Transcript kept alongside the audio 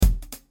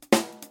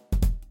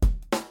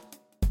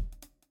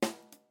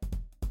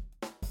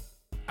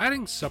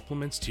Adding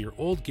supplements to your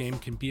old game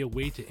can be a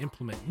way to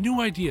implement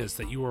new ideas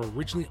that you were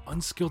originally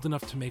unskilled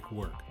enough to make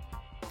work.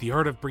 The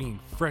art of bringing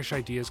fresh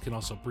ideas can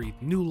also breathe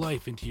new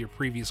life into your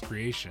previous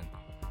creation.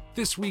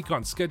 This week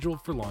on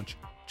Scheduled for Launch,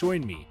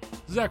 join me,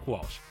 Zach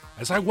Walsh,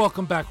 as I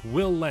welcome back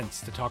Will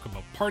Lentz to talk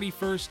about Party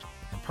First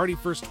and Party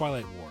First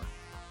Twilight War,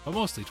 but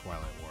mostly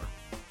Twilight War.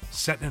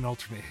 Set in an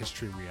alternate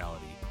history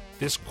reality,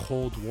 this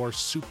Cold War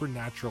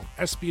supernatural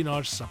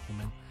espionage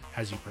supplement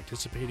has you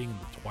participating in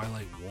the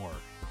Twilight War.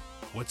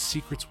 What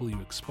secrets will you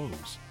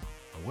expose,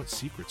 and what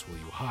secrets will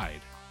you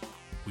hide?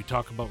 We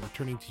talk about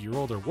returning to your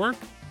older work,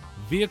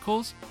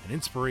 vehicles, and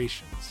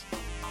inspirations.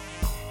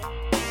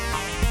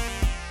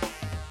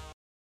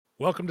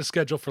 Welcome to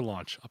Schedule for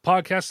Launch, a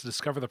podcast to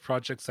discover the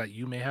projects that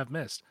you may have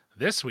missed.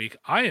 This week,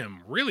 I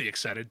am really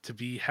excited to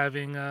be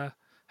having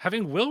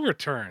Will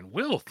return.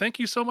 Will, thank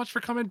you so much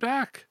for coming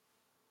back.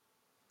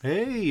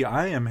 Hey,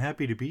 I am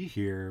happy to be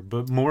here,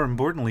 but more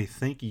importantly,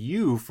 thank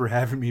you for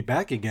having me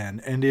back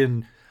again, and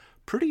in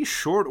pretty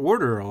short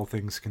order, all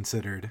things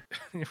considered.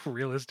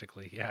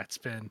 Realistically, yeah,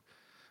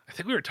 I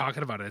think we were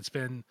talking about it. It's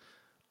been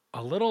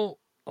a little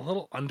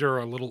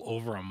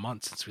over a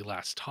month since we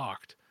last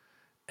talked.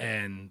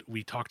 And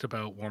we talked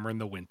about Warmer in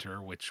the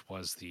Winter, which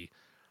was the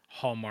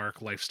Hallmark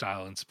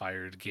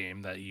lifestyle-inspired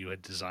game that you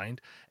had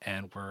designed.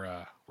 And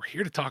we're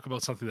here to talk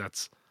about something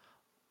that's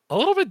a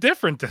little bit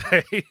different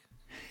today.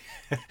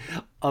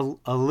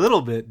 a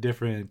little bit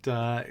different.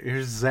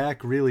 Here's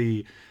Zach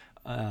really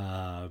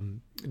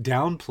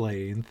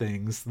downplaying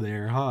things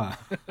there, huh?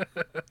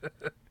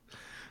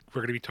 We're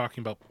going to be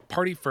talking about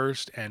Party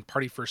First and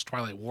Party First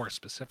Twilight War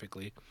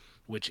specifically,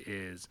 which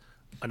is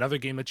another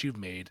game that you've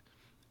made,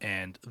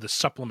 and the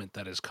supplement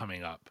that is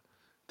coming up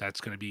that's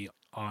going to be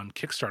on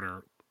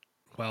Kickstarter.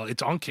 Well,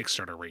 it's on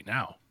Kickstarter right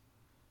now.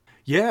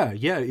 Yeah,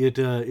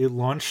 it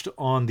launched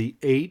on the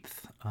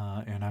 8th,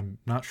 and I'm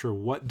not sure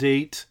what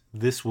date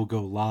this will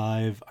go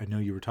live. I know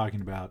you were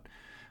talking about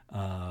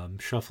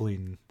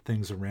shuffling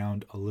things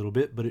around a little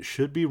bit, but it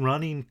should be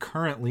running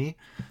currently.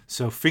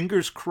 So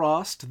fingers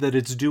crossed that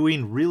it's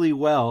doing really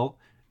well.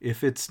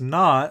 If it's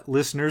not,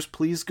 listeners,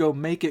 please go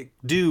make it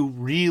do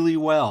really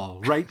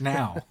well right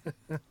now.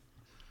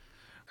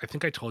 I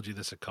think I told you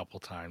this a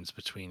couple times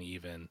between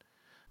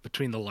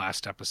the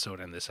last episode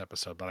and this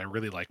episode, but I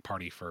really like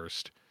Party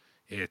First.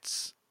 I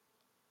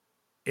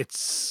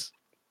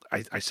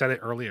said it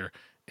earlier,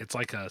 it's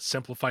like a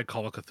simplified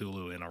Call of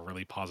Cthulhu in a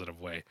really positive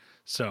way.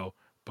 So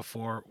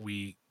before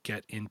we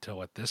get into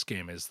what this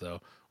game is,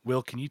 though,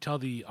 Will, can you tell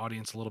the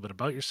audience a little bit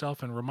about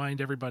yourself and remind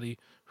everybody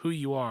who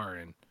you are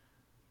and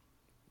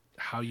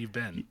how you've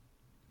been?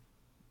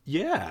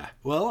 Yeah,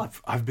 well,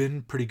 I've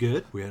been pretty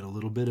good. We had a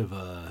little bit of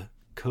a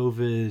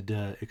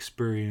COVID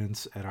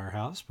experience at our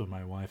house, but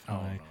my wife and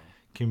I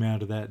came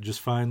out of that just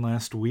fine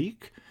last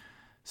week.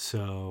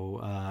 So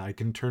I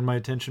can turn my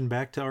attention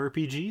back to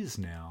RPGs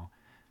now.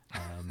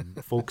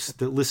 Folks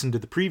that listened to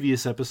the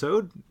previous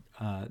episode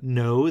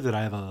know that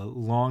I have a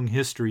long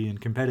history in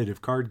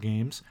competitive card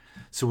games,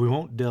 so we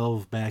won't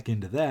delve back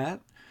into that.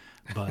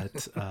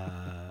 But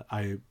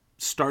I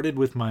started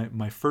with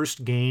my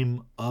first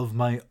game of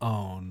my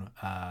own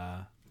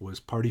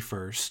was Party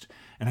First,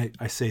 and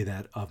I say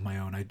that of my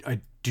own. I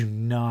do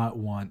not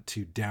want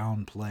to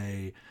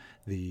downplay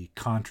the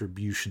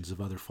contributions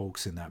of other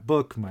folks in that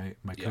book. My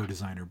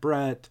co-designer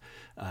Brett,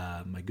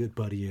 my good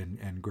buddy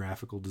and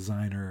graphical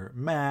designer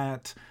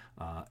Matt,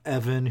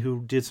 Evan,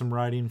 who did some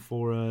writing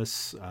for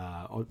us,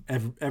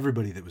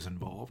 everybody that was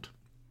involved,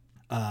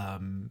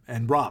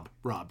 and Rob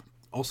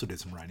also did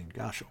some writing.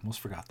 Gosh, I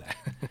almost forgot that.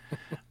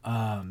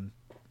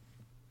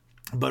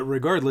 But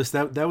regardless,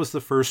 that was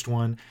the first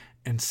one.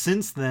 And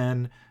since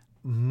then,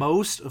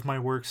 most of my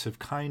works have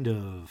kind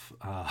of,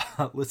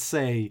 let's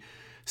say,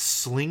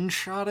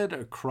 slingshotted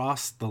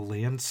across the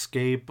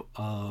landscape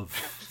of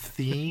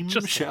theme,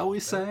 shall we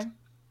say?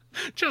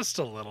 Just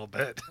a little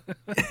bit.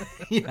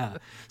 Yeah.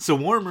 So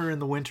Warmer in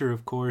the Winter,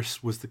 of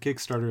course, was the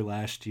Kickstarter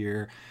last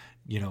year.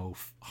 You know,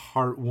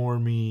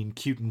 heartwarming,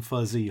 cute and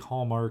fuzzy,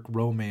 Hallmark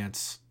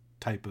romance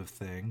type of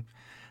thing.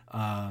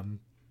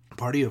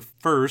 Party of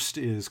First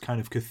is kind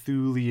of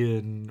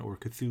Cthulian or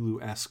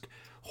Cthulhu-esque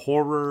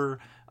horror.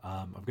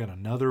 I've got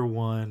another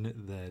one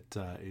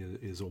that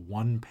is a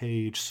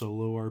one-page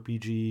solo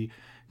RPG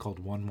called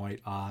One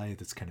White Eye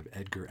that's kind of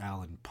Edgar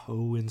Allan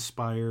Poe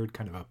inspired,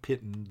 kind of a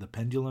Pit and the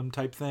Pendulum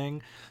type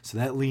thing. So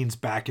that leans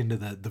back into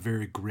the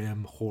very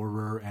grim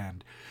horror.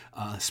 And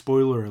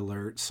spoiler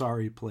alert,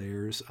 sorry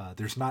players,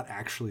 there's not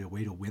actually a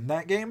way to win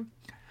that game.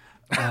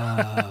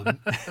 And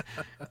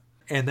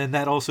then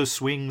that also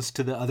swings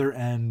to the other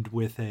end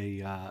with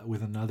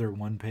another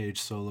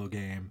one-page solo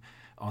game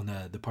on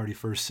the Party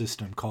First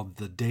system called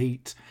The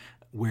Date,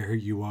 where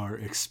you are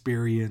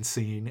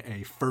experiencing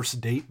a first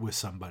date with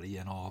somebody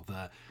and all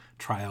the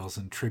trials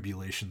and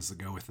tribulations that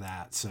go with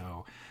that.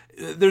 So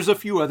there's a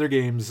few other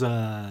games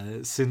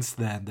since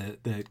then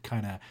that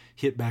kind of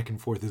hit back and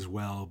forth as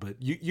well.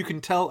 But you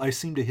can tell I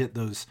seem to hit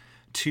those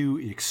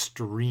two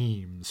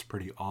extremes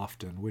pretty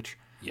often, which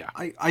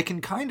I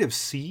can kind of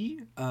see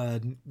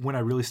when I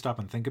really stop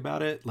and think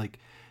about it. Like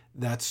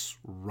that's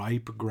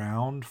ripe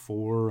ground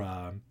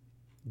for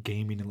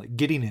gaming and like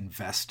getting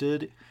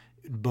invested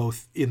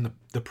both in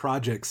the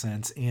project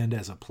sense and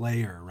as a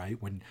player, right?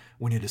 When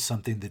it is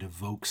something that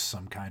evokes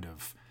some kind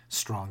of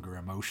stronger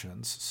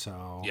emotions.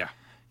 So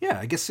yeah,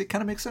 I guess it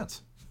kind of makes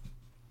sense.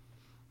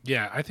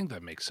 Yeah, I think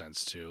that makes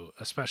sense too,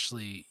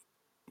 especially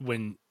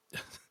when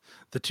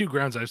the two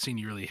grounds I've seen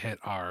you really hit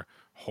are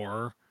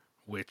horror,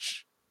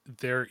 which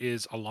there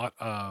is a lot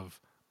of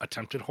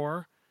attempted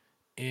horror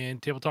in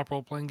tabletop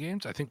role playing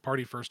games. I think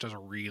Party First does a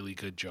really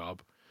good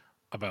job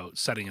about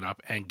setting it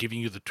up and giving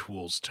you the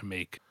tools to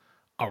make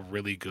a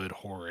really good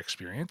horror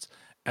experience.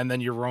 And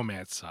then your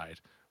romance side,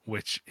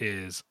 which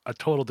is a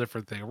total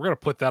different thing. We're going to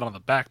put that on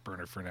the back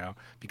burner for now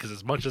because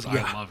as much as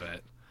I love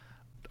it,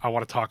 I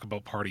want to talk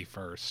about Party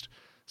First.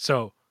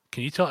 So,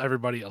 can you tell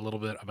everybody a little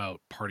bit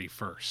about Party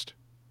First?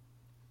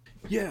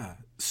 Yeah.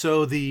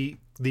 So the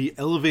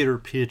elevator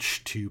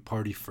pitch to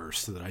Party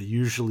First that I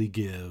usually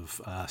give,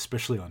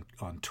 especially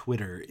on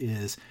Twitter,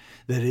 is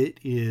that it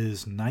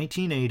is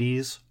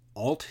 1980s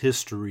alt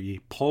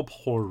history pulp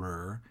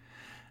horror,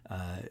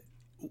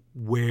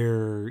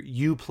 where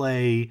you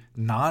play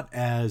not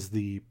as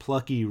the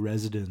plucky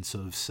residents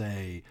of,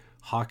 say,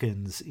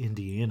 Hawkins,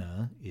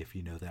 Indiana, if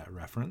you know that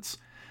reference,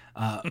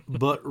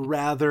 but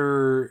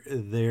rather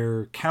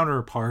their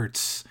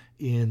counterparts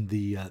in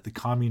the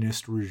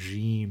communist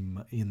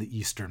regime in the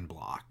Eastern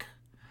Bloc.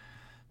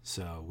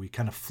 So we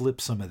kind of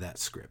flip some of that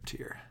script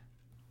here.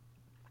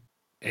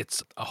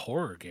 It's a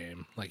horror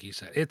game, like you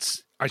said.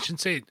 I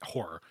shouldn't say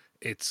horror.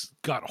 It's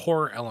got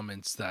horror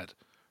elements that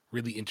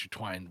really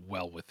intertwine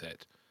well with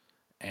it.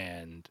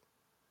 And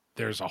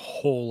there's a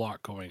whole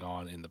lot going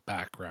on in the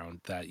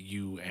background that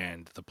you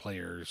and the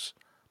players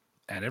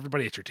and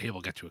everybody at your table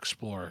get to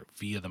explore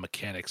via the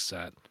mechanics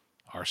that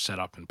are set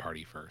up in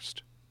Party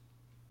First.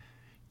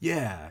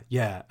 Yeah.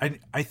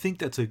 I think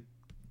that's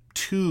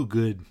two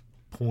good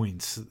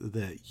points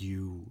that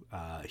you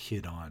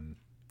hit on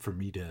for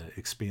me to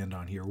expand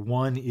on here.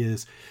 One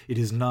is it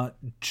is not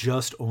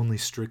just only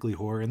strictly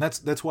horror, and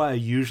that's why I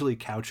usually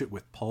couch it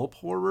with pulp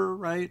horror,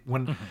 right?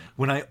 When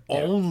I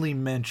only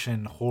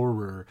mention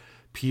horror,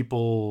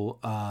 people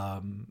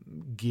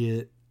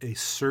get a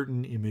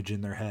certain image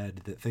in their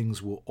head that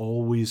things will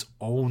always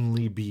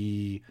only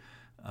be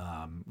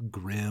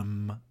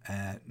grim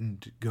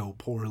and go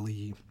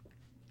poorly,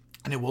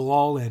 and it will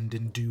all end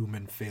in doom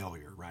and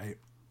failure, right?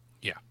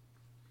 Yeah.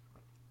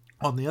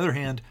 On the other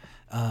hand,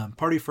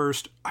 Party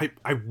First,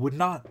 I would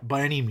not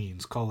by any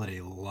means call it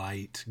a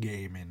light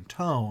game in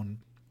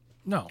tone.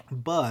 No.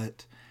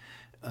 But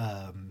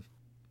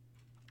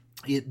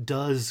it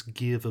does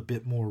give a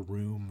bit more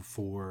room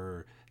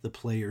for the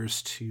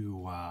players to,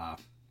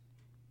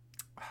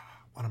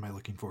 what am I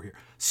looking for here?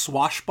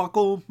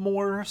 Swashbuckle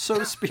more, so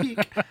to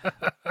speak,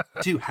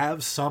 to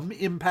have some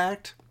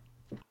impact.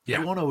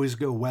 Yeah. It won't always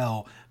go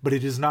well, but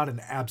it is not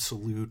an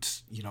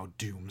absolute,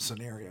 doom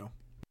scenario.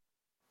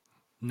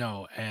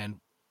 No, and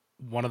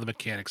one of the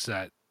mechanics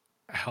that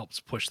helps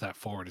push that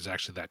forward is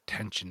actually that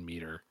tension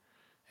meter.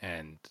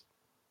 And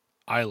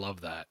I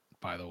love that,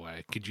 by the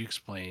way. Could you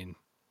explain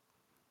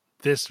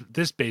this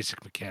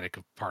basic mechanic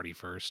of Party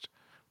First,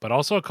 but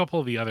also a couple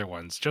of the other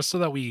ones, just so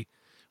that we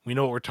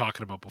know what we're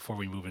talking about before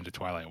we move into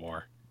Twilight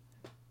War?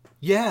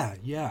 Yeah,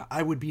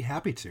 I would be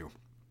happy to.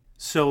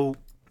 So,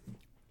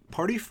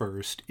 Party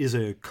First is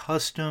a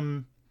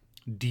custom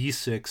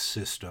D6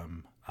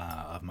 system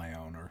of my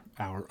own, or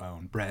our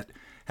own. Brett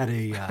had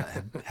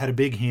a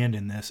big hand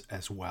in this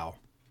as well,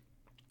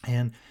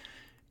 and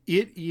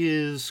it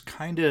is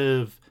kind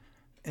of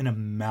an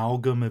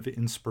amalgam of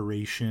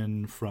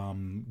inspiration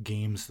from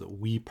games that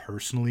we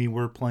personally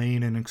were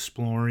playing and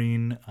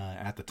exploring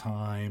at the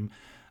time,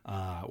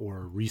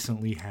 or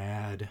recently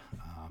had.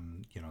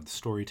 The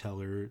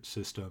Storyteller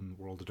system,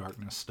 World of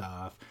Darkness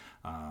stuff,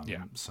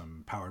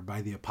 some Powered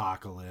by the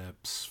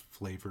Apocalypse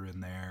flavor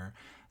in there,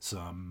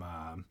 some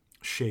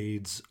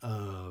shades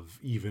of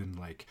even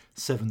like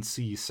 7th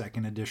Sea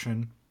 2nd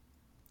edition.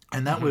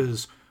 And that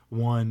was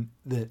one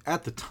that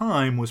at the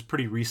time was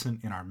pretty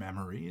recent in our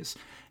memories.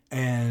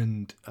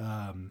 And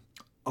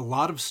a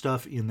lot of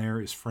stuff in there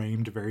is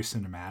framed very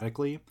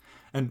cinematically.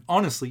 And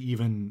honestly,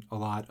 even a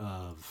lot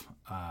of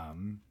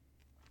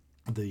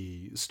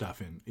the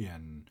stuff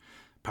in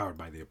Powered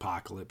by the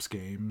Apocalypse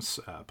games,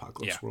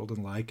 Apocalypse World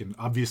and like. And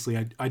obviously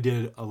I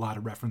did a lot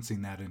of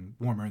referencing that in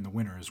Warmer in the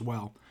Winter as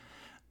well.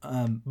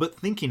 But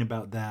thinking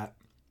about that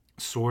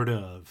sort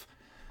of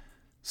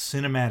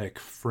cinematic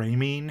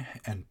framing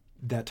and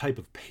that type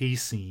of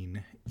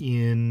pacing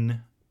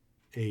in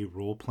a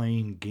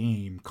role-playing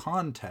game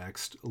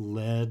context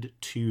led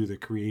to the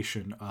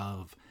creation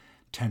of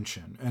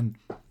tension. And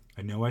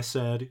I know I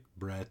said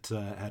Brett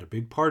had a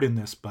big part in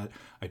this, but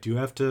I do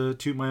have to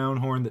toot my own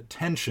horn that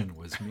tension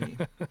was me.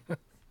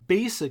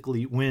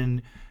 Basically,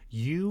 when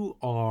you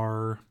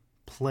are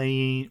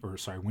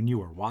when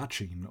you are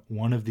watching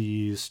one of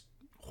these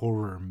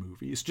horror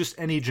movies, just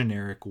any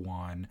generic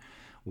one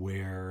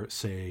where,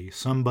 say,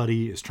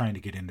 somebody is trying to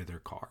get into their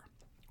car,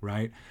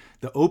 right?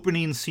 The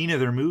opening scene of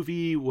their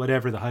movie,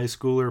 whatever, the high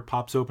schooler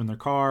pops open their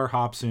car,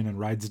 hops in, and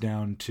rides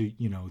down to,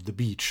 the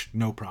beach,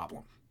 no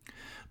problem.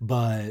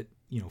 But,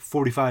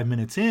 45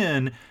 minutes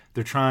in,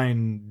 they're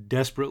trying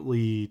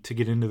desperately to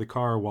get into the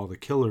car while the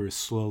killer is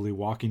slowly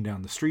walking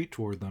down the street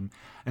toward them.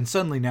 And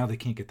suddenly now they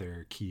can't get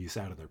their keys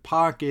out of their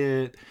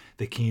pocket.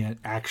 They can't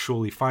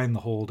actually find the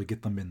hole to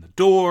get them in the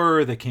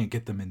door. They can't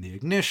get them in the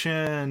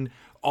ignition,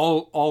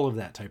 all of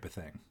that type of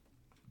thing.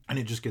 And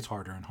it just gets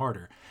harder and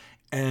harder.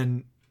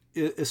 And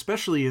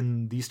especially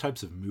in these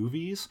types of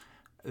movies,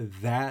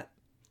 that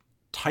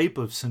type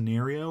of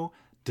scenario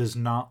does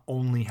not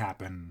only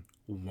happen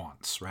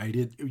once,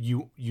 right?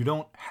 You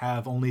don't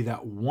have only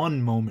that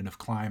one moment of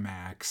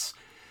climax,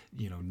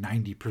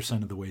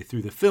 90% of the way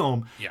through the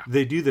film. Yeah.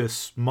 They do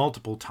this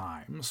multiple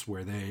times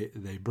where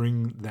they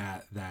bring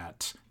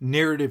that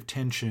narrative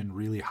tension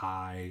really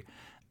high,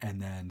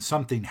 and then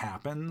something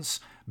happens,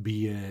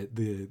 be it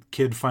the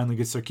kid finally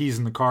gets their keys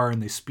in the car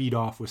and they speed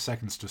off with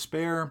seconds to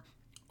spare,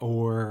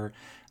 or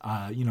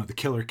the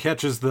killer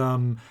catches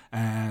them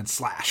and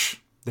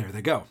slash, there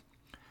they go.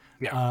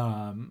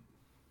 Yeah.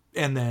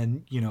 And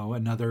then,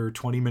 another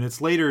 20 minutes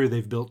later,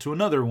 they've built to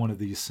another one of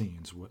these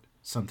scenes,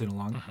 something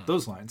along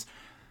those lines.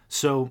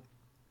 So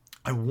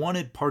I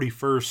wanted Party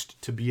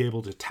First to be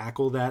able to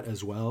tackle that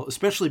as well,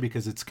 especially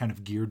because it's kind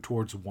of geared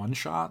towards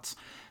one-shots.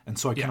 And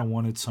so I kind of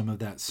wanted some of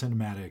that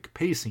cinematic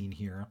pacing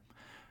here.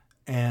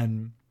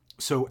 And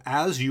so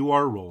as you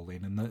are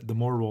rolling, and the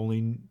more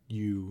rolling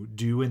you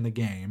do in the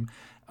game,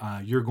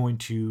 you're going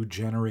to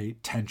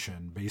generate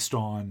tension based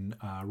on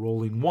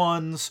rolling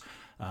ones,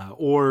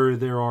 or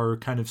there are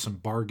kind of some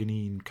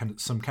bargaining,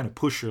 some kind of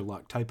push your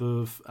luck type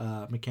of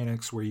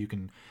mechanics where you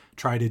can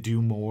try to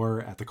do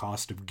more at the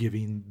cost of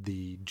giving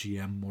the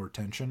GM more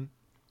tension.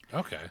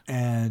 Okay.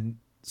 And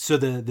so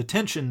the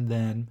tension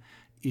then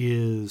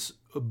is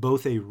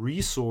both a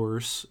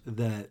resource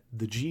that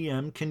the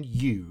GM can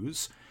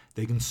use.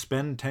 They can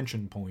spend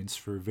tension points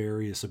for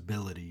various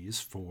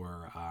abilities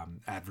for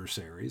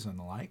adversaries and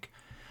the like.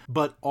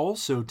 But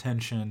also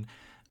tension,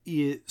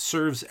 it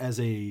serves as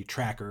a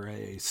tracker,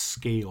 a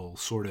scale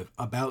sort of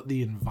about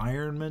the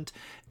environment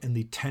and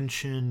the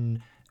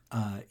tension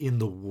in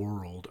the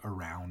world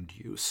around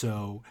you.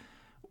 So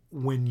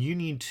when you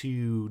need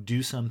to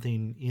do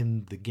something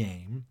in the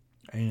game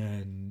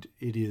and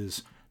it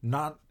is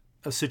not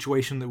a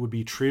situation that would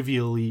be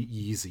trivially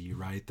easy,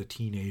 right? The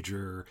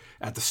teenager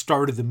at the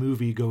start of the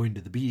movie going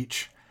to the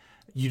beach,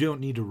 you don't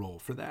need to roll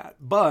for that.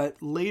 But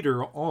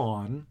later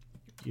on,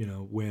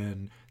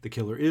 when the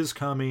killer is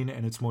coming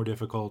and it's more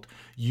difficult,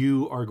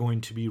 you are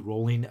going to be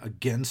rolling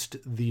against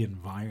the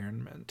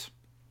environment.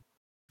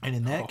 And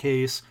in that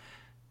case,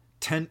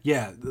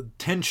 the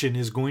tension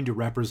is going to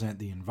represent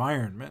the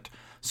environment.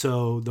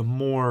 So the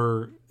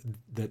more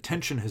the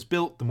tension has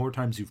built, the more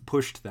times you've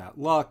pushed that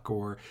luck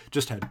or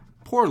just had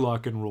poor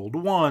luck and rolled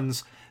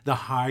ones, the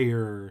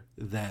higher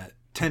that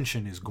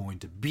tension is going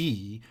to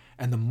be,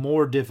 and the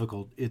more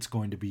difficult it's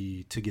going to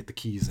be to get the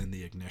keys in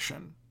the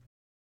ignition.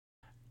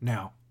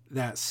 Now,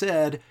 that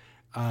said,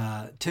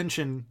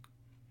 tension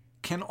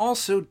can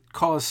also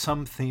cause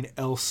something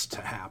else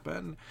to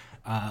happen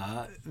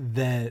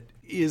that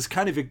is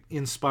kind of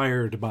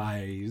inspired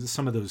by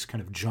some of those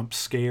kind of jump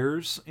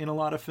scares in a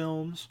lot of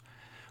films,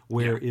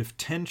 where if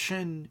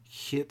tension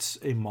hits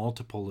a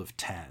multiple of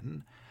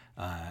 10,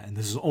 and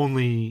this is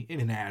only in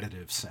an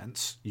additive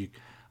sense,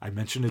 I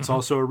mentioned it's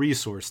also a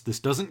resource. This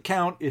doesn't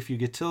count if you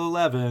get to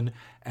 11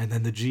 and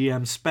then the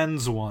GM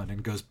spends one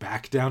and goes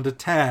back down to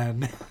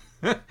 10.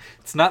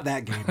 It's not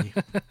that gamey.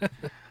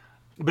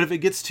 But if it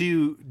gets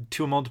to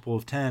a multiple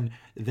of 10,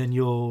 then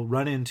you'll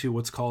run into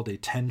what's called a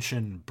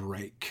tension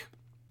break.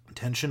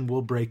 Tension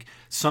will break.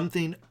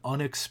 Something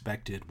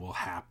unexpected will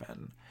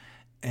happen.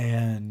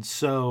 And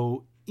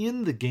so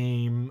in the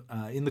game,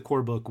 in the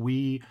core book,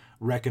 we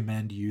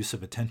recommend use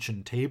of a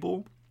tension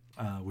table,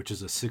 which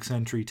is a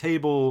 6-entry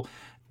table.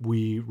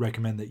 We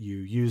recommend that you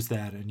use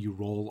that and you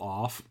roll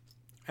off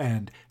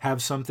and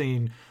have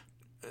something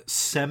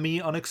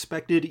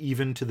semi-unexpected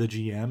even to the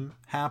GM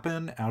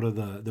happen out of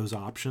those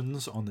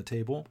options on the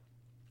table.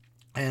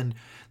 And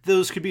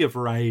those could be a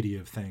variety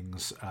of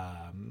things,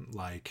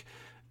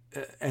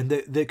 and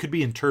that could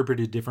be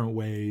interpreted different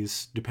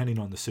ways depending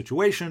on the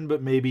situation,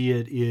 but maybe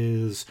it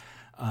is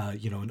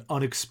an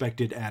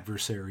unexpected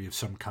adversary of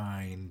some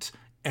kind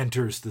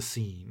enters the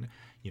scene.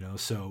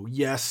 So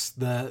yes,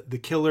 the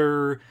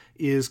killer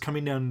is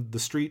coming down the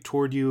street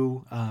toward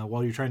you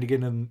while you're trying to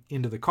get him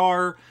into the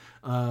car,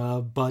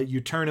 but you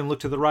turn and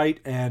look to the right,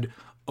 and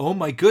oh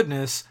my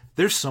goodness,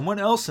 there's someone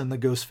else in the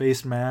ghost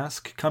face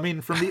mask coming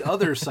from the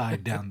other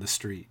side down the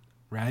street,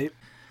 right?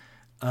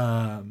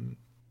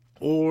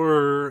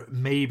 Or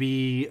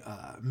maybe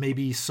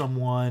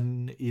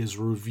someone is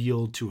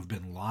revealed to have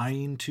been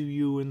lying to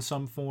you in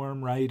some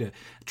form, right? A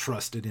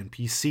trusted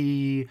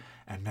NPC,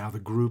 and now the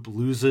group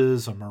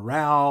loses a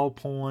morale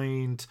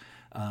point.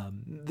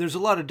 There's a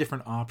lot of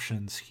different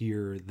options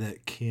here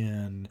that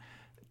can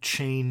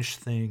change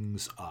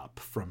things up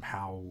from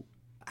how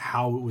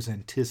it was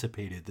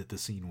anticipated that the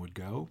scene would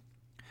go.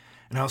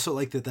 And I also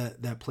like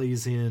that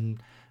plays in,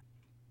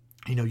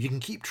 you know, you can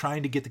keep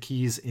trying to get the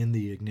keys in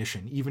the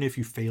ignition. Even if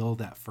you fail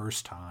that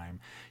first time,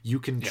 you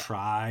can Yeah.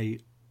 try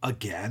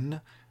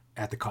again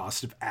at the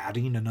cost of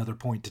adding another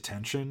point to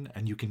tension,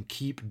 and you can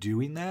keep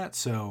doing that.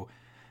 So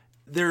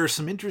there are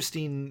some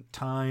interesting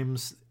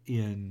times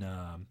in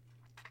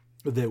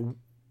that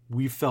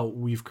we felt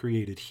we've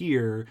created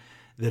here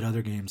that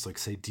other games like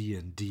say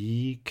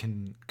D&D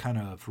can kind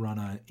of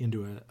run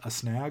into a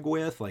snag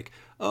with, like,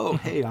 oh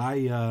hey,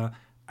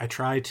 I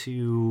try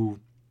to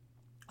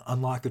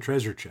unlock the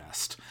treasure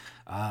chest.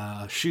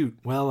 Shoot,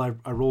 well,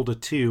 I rolled a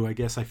 2. I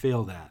guess I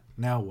failed that.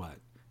 Now what?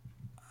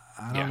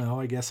 I don't Yeah. know.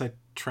 I guess I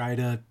try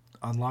to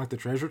unlock the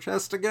treasure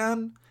chest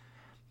again.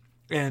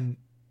 And,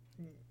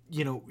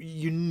 you know,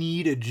 you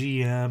need a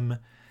GM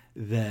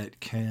that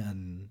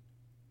can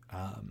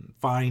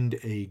find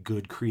a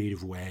good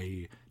creative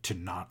way to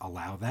not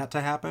allow that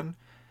to happen.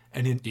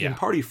 And in Yeah.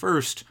 Party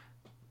First,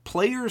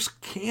 players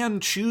can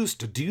choose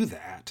to do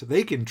that.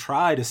 They can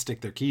try to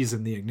stick their keys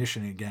in the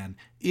ignition again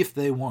if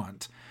they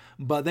want,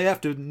 but they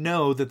have to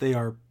know that they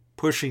are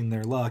pushing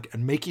their luck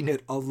and making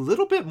it a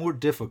little bit more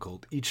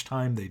difficult each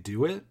time they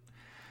do it,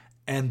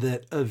 and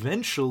that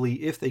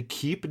eventually, if they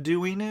keep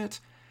doing it,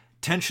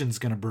 tension's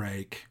going to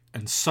break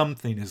and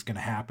something is going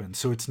to happen.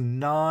 So it's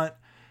not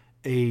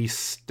a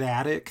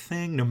static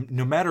thing.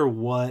 No matter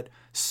what,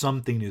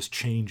 something is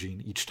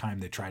changing each time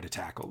they try to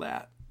tackle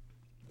that.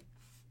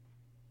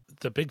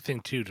 The big thing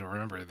too to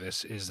remember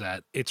this is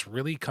that it's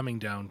really coming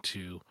down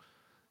to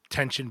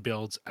tension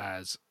builds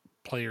as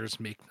players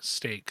make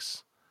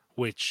mistakes,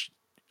 which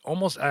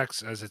almost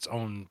acts as its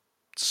own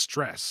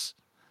stress,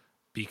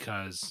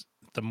 because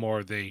the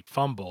more they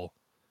fumble,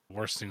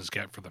 worse things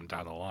get for them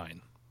down the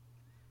line.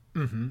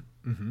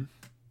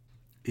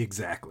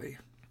 Exactly.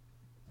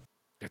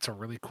 It's a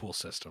really cool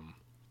system.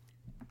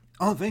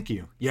 Oh, thank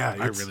you. Yeah,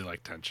 I really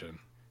like tension.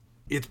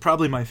 It's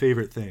probably my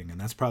favorite thing, and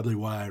that's probably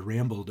why I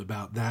rambled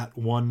about that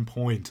one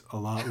point a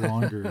lot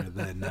longer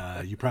than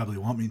you probably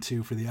want me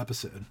to for the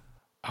episode.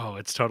 Oh,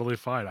 it's totally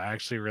fine.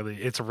 It's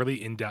a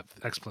really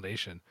in-depth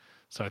explanation.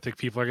 So I think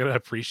people are going to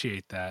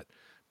appreciate that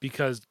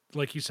because,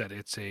 like you said,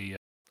 it's a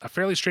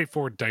fairly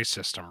straightforward dice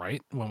system,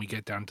 right? When we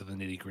get down to the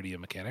nitty-gritty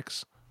of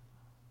mechanics.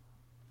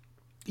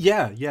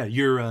 Yeah,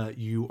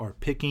 you are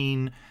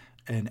picking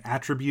an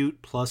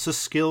attribute plus a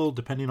skill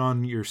depending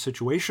on your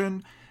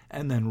situation,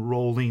 and then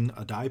rolling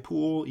a die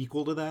pool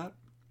equal to that,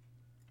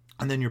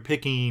 and then you're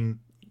picking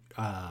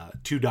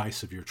 2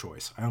 dice of your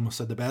choice. I almost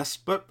said the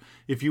best, but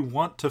if you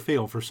want to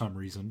fail for some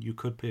reason, you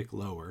could pick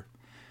lower,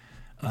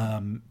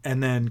 and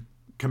then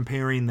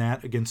comparing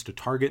that against a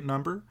target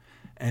number.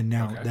 And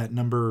now that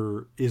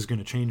number is going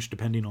to change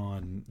depending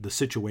on the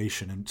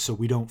situation. And so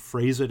we don't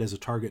phrase it as a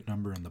target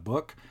number in the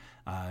book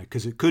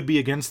because it could be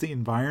against the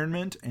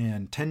environment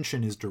and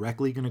tension is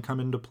directly going to come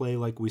into play,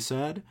 like we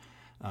said.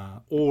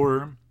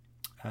 Or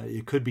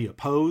it could be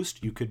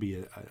opposed. You could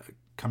be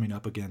coming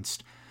up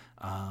against,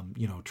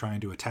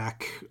 trying to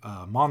attack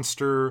a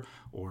monster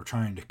or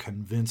trying to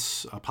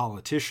convince a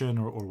politician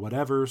or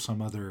whatever,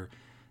 some other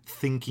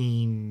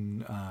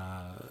thinking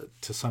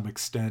to some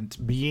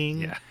extent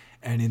being. Yeah.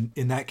 And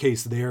in that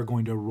case, they are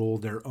going to roll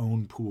their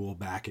own pool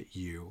back at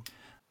you.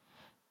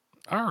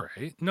 All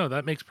right. No,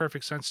 that makes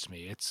perfect sense to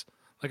me. It's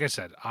like I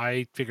said,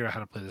 I figured out how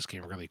to play this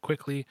game really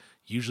quickly.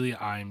 Usually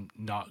I'm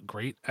not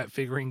great at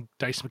figuring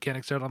dice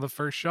mechanics out on the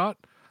first shot.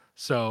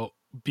 So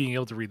being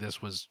able to read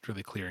this was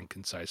really clear and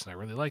concise, and I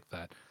really liked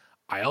that.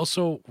 I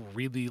also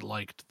really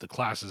liked the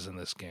classes in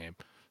this game.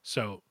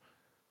 So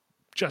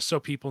just so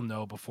people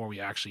know before we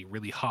actually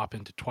really hop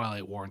into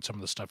Twilight War and some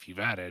of the stuff you've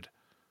added,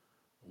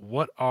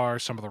 what are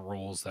some of the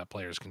roles that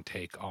players can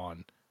take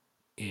on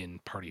in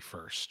Party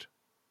First?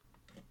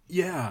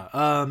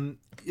 Yeah,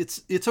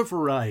 it's a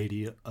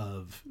variety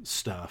of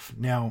stuff.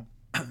 Now,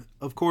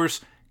 of course,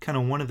 kind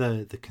of one of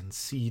the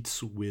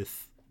conceits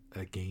with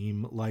a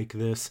game like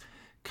this,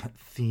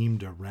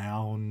 themed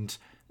around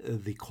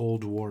the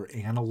Cold War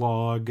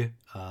analog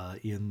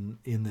in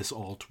this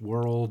alt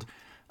world,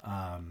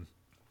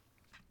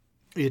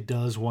 it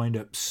does wind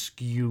up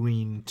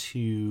skewing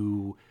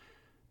to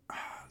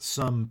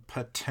some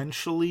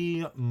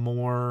potentially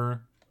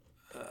more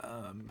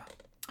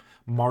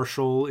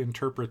martial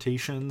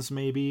interpretations,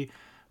 maybe,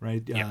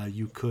 right? Yeah.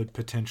 You could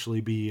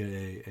potentially be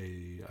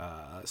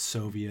a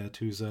Soviet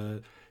who's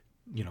a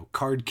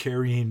card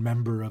carrying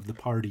member of the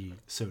party,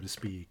 so to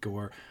speak,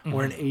 or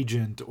an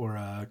agent or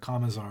a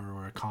commissar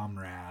or a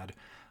comrade.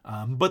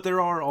 But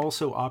there are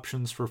also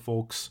options for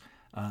folks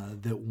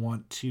that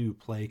want to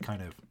play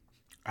kind of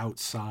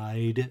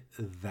outside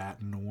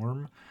that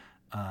norm,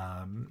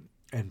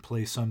 and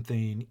play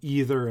something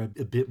either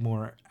a bit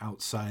more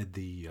outside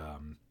the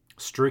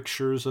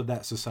strictures of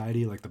that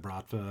society, like the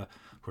Bratva,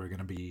 who are going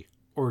to be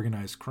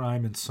organized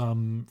crime in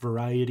some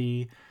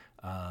variety.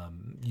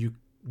 You,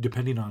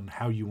 depending on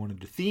how you wanted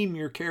to theme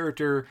your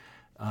character,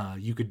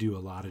 you could do a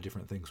lot of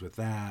different things with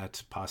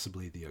that,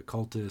 possibly the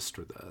occultist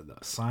or the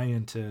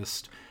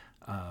scientist.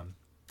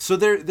 So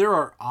there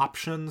are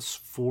options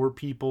for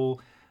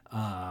people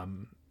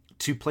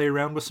to play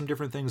around with some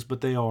different things,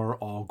 but they are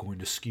all going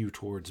to skew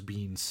towards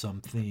being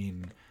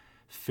something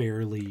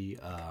fairly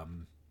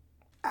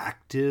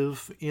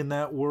active in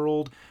that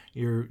world.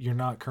 You're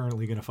not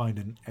currently going to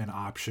find an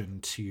option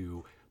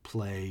to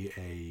play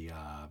a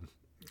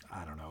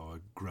I don't know, a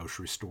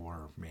grocery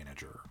store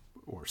manager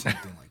or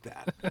something like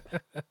that.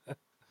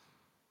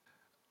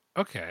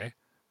 Okay.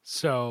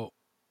 So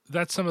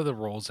that's some of the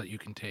roles that you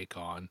can take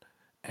on.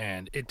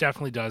 And it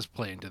definitely does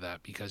play into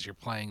that because you're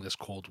playing this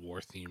Cold War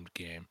themed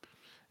game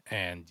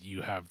and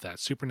you have that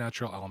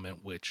supernatural element,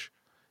 which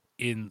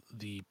in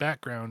the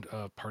background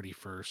of Party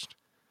First,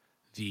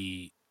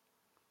 the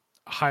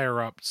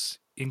higher ups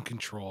in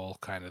control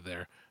kind of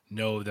there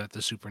know that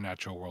the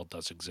supernatural world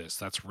does exist.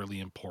 That's really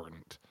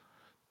important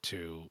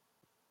to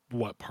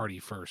what Party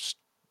First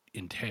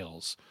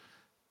entails.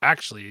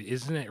 Actually,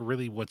 isn't it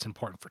really what's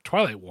important for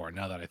Twilight War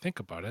now that I think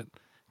about it?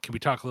 Can we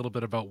talk a little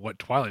bit about what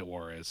Twilight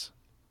War is?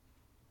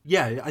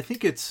 Yeah, I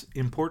think it's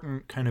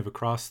important kind of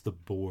across the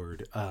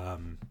board.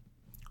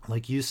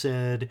 Like you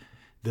said,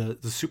 the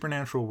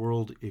supernatural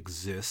world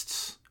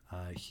exists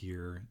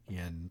here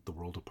in the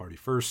world of Party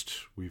First.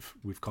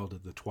 We've called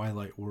it the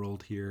Twilight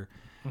world here.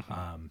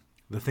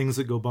 The things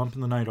that go bump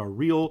in the night are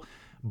real,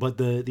 but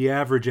the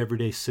average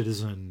everyday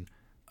citizen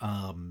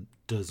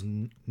does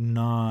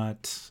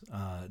not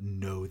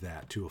know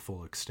that to a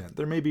full extent.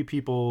 There may be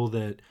people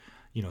that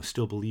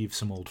still believe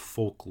some old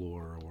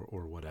folklore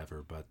or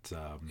whatever, but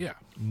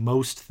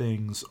most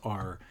things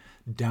are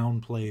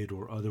downplayed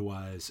or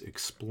otherwise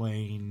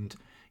explained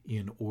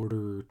in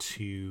order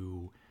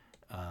to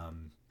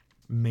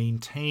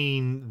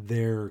maintain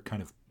their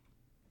kind of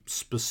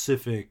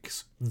specific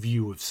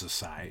view of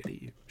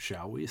society,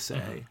 shall we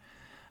say.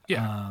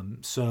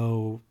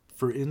 So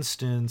for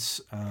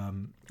instance,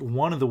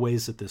 one of the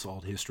ways that this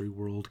alt history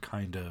world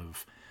kind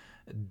of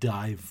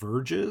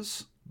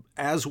diverges,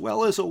 as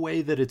well as a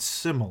way that it's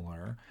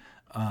similar,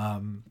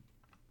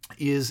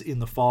 is in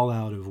the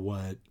fallout of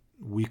what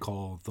we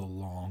call the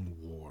Long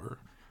War.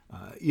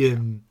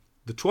 In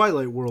the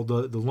Twilight world,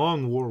 the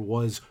Long War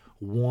was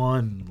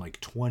one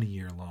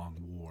 20-year long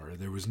war.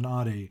 There was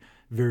not a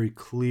very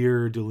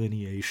clear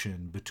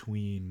delineation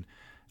between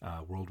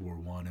World War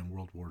I and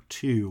World War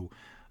II.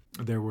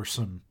 There were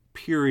some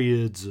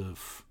periods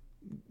of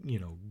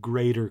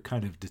greater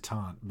kind of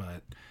detente,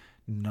 but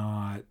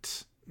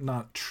not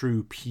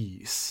true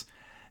peace.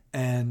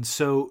 And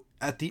so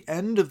at the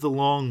end of the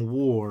Long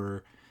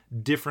War,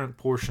 different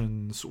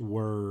portions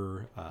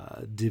were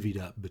divvied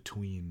up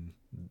between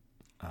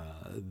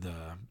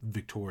the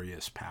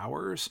victorious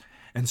powers.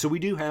 And so we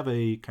do have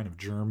a kind of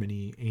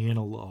Germany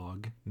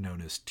analog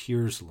known as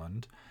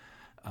Tiersland,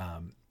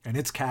 and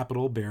its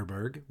capital,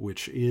 Berberg,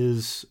 which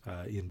is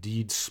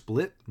indeed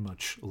split,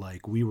 much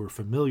like we were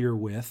familiar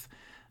with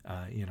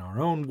in our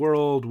own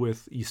world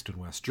with East and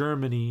West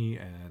Germany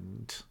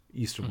and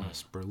East and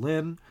West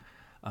Berlin.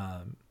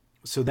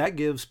 So that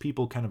gives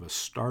people kind of a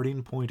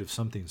starting point of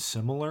something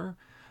similar.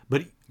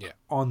 But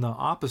on the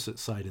opposite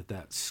side of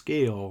that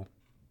scale,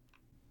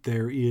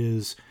 there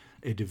is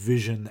a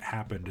division that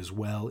happened as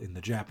well in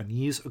the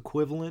Japanese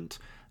equivalent,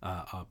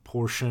 a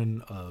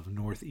portion of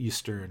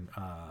northeastern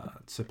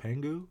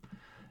Tsepengu.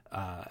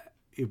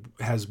 It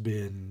has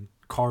been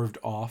carved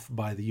off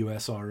by the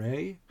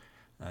USRA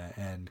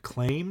and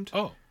claimed.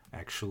 Oh,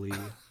 actually,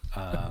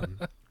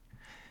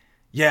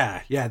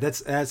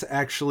 that's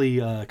actually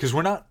because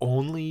we're not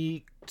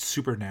only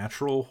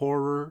supernatural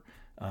horror.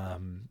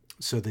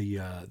 So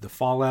the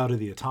fallout of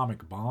the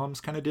atomic bombs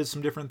kind of did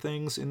some different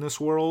things in this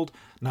world,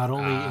 not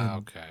only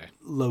in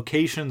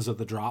locations of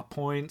the drop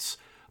points,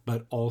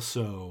 but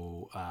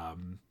also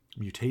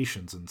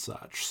mutations and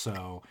such.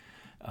 So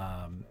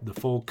the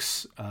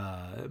folks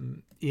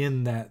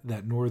in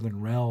that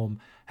northern realm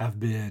have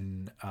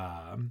been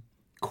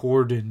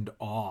cordoned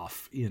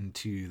off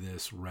into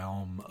this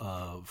realm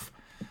of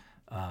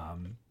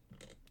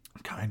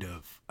kind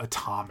of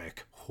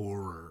atomic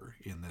horror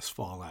in this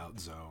fallout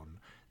zone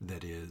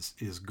that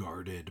is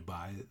guarded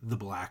by the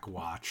Black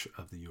Watch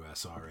of the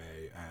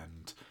USRA.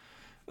 And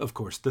of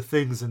course the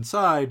things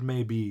inside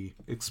may be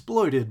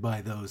exploited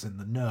by those in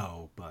the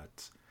know,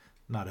 but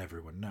not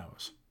everyone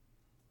knows.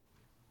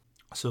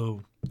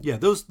 So yeah,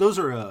 those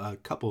are a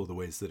couple of the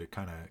ways that it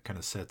kind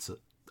of sets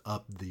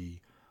up the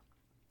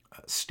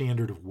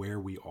standard of where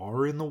we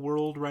are in the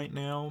world right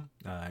now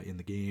in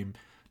the game,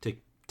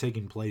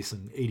 taking place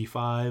in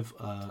 85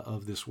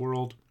 of this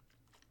world.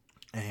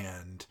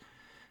 And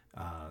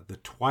the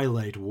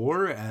Twilight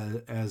War,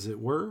 as it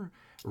were,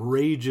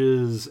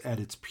 rages at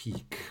its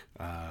peak,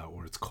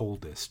 or its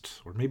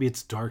coldest, or maybe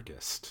its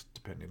darkest,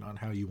 depending on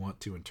how you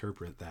want to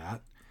interpret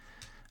that.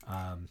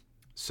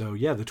 So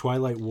yeah, the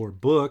Twilight War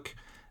book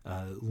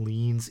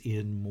leans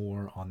in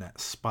more on that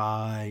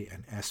spy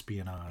and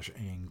espionage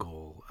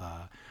angle.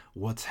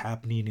 What's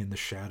happening in the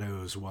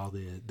shadows while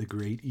the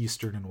great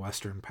Eastern and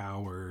Western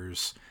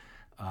powers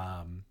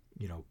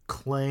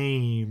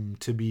claim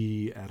to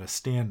be at a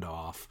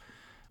standoff.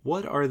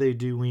 What are they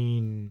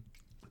doing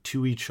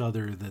to each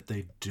other that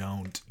they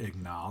don't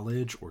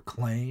acknowledge or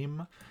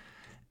claim?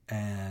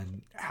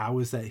 and how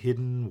is that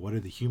hidden? What are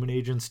the human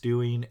agents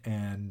doing?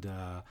 And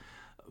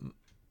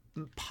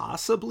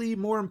possibly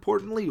more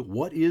importantly,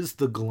 what is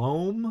the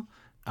Gloam,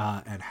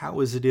 and how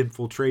is it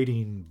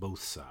infiltrating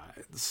both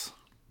sides?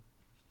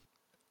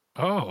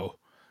 Oh,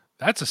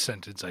 that's a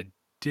sentence I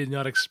did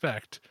not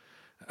expect.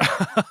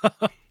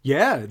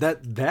 Yeah,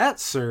 that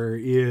sir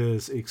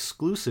is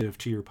exclusive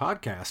to your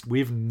podcast.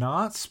 We've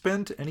not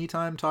spent any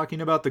time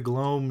talking about the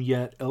Gloam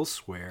yet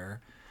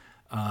elsewhere.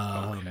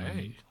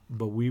 Okay.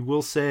 But we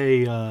will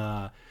say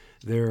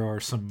there are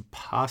some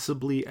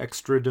possibly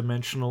extra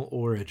dimensional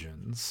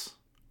origins.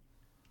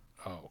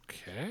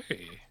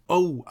 Okay.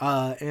 Oh,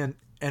 and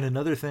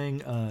another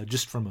thing,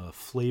 just from a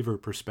flavor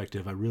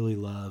perspective, I really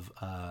love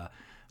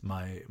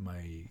my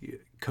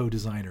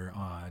co-designer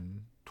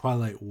on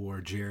Twilight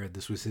War, Jared.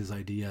 This was his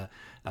idea.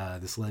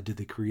 This led to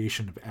the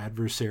creation of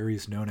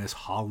adversaries known as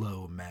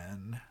Hollow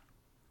Men.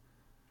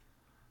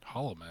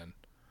 Hollow Men.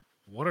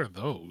 What are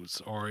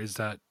those, or is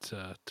that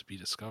to be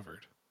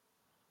discovered?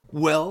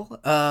 Well,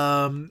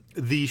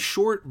 the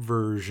short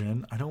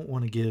version, I don't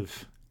want to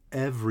give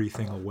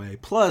everything away.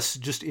 Plus,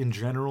 just in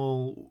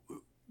general,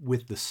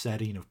 with the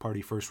setting of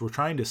Party First, we're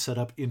trying to set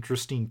up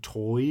interesting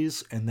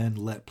toys and then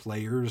let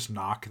players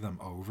knock them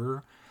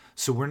over.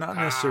 So we're not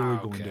necessarily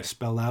going to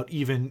spell out,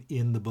 even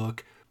in the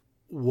book,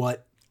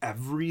 what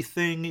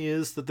everything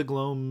is that the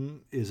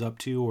Gloam is up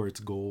to or its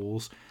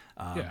goals.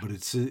 But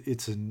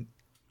it's an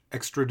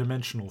extra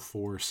dimensional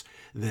force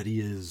that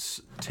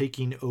is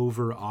taking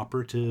over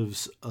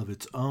operatives of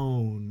its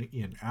own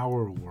in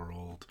our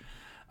world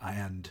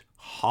and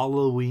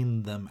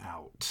hollowing them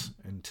out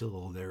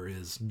until there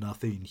is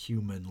nothing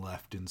human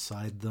left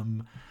inside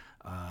them,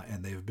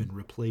 and they've been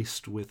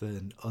replaced with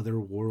an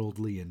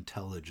otherworldly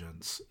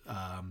intelligence.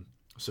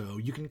 So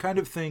you can kind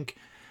of think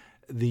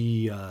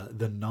the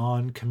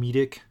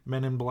non-comedic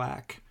Men in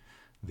Black,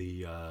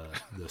 the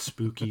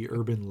spooky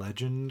urban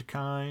legend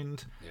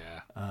kind.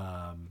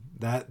 Yeah.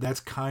 That's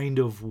kind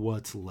of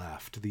what's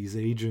left. These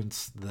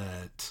agents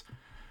that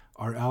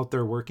are out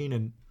there working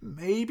and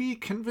maybe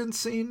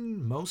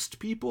convincing most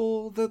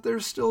people that they're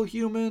still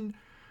human,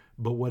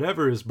 but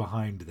whatever is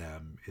behind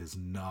them is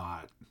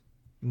not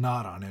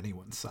on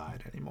anyone's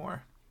side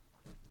anymore.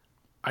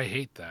 I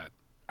hate that.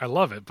 I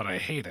love it, but I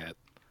hate it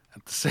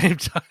at the same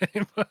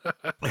time.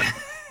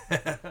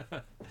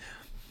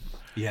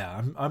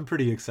 Yeah, I'm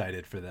pretty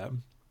excited for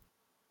them.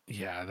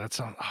 Yeah, that's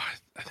on. Oh,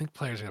 I think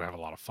players are gonna have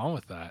a lot of fun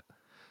with that.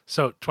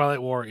 So,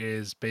 Twilight War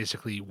is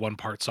basically one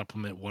part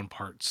supplement, one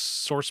part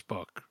source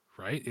book,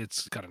 right?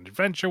 It's got an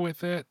adventure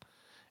with it.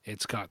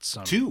 It's got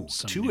some Two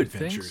new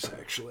adventures things.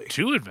 actually.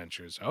 2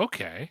 adventures.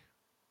 Okay.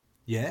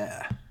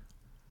 Yeah.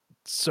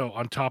 So,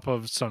 on top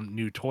of some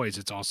new toys,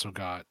 it's also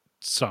got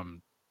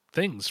some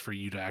things for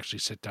you to actually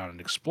sit down and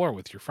explore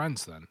with your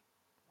friends. Then.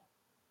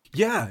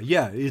 Yeah.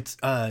 It's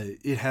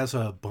it has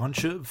a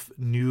bunch of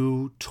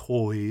new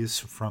toys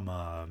from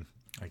I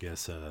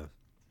guess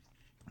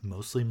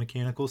mostly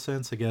mechanical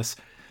sense. I guess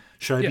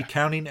should I be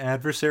counting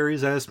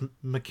adversaries as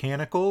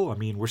mechanical? I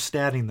mean, we're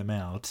statting them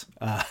out,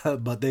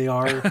 but they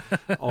are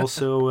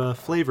also a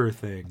flavor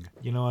thing.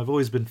 You know, I've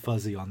always been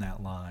fuzzy on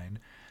that line.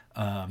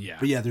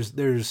 But yeah,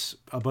 there's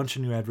a bunch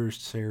of new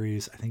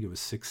adversaries. I think it was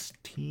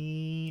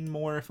 16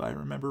 more, if I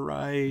remember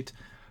right.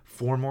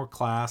 4 more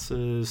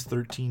classes,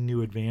 13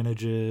 new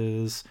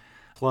advantages,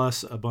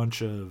 plus a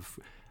bunch of,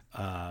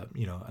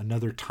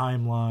 another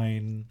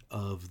timeline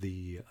of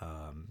the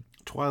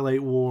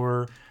Twilight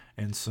War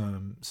and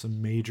some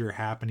major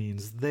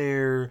happenings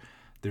there.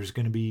 There's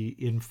going to be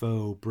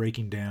info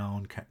breaking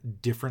down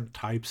different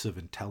types of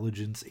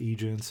intelligence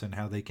agents and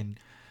how they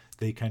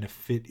kind of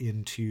fit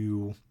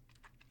into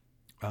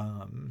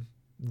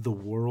the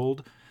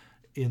world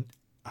in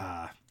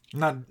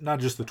not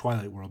just the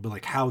Twilight world, but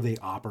like how they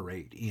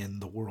operate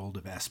in the world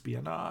of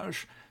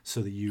espionage,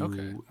 so that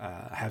you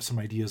have some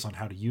ideas on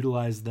how to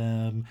utilize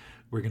them.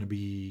 We're going to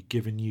be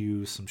giving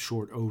you some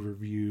short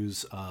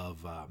overviews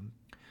of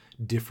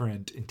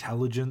different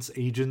intelligence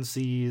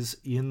agencies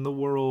in the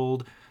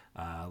world,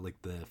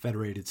 like the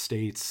Federated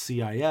States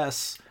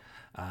CIS,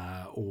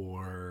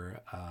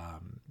 or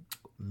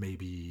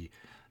maybe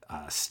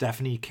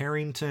Stephanie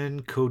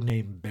Carrington,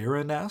 codename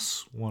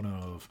Baroness, one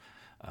of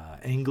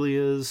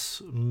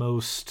Anglia's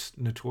most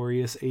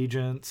notorious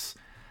agents,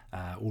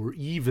 or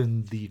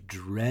even the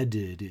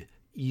dreaded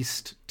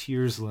East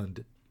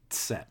Tearsland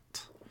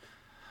set.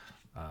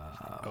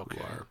 Who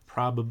are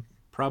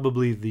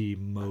probably the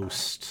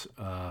most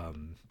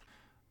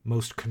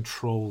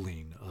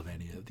controlling of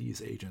any of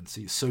these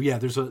agencies. So yeah,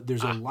 there's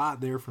a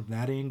lot there from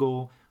that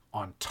angle,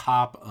 on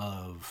top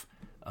of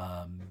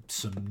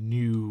some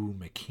new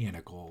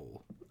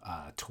mechanical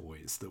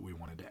toys that we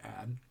wanted to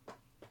add.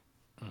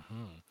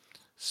 Mm-hmm.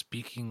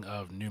 Speaking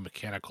of new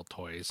mechanical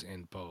toys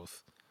in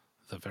both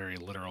the very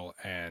literal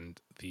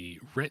and the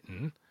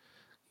written,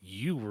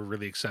 you were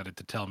really excited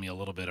to tell me a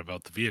little bit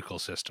about the vehicle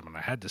system, and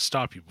I had to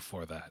stop you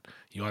before that.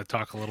 You want to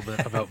talk a little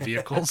bit about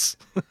vehicles?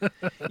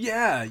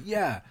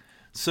 Yeah.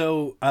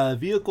 So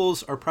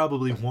vehicles are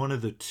probably one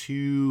of the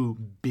two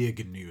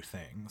big new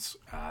things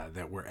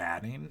that we're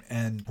adding.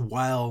 And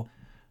while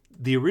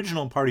the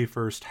original Party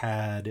First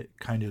had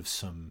kind of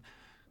some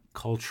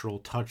cultural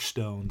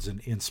touchstones and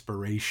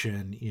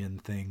inspiration in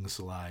things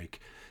like,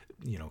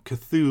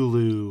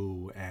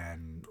 Cthulhu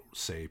and,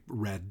 say,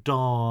 Red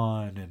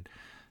Dawn and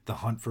the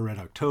Hunt for Red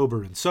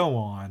October and so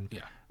on.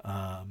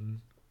 Yeah.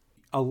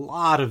 A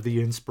lot of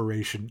the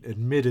inspiration,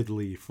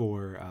 admittedly,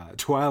 for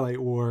Twilight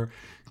War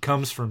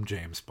comes from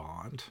James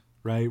Bond,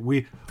 right?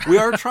 We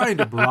are trying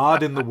to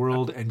broaden the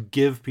world and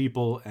give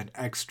people an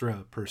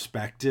extra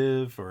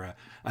perspective or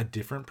a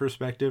different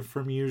perspective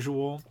from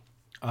usual.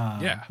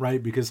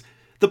 Right? Because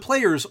the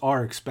players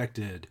are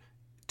expected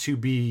to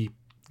be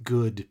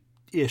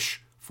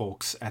good-ish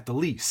folks at the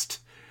least,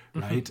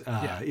 right?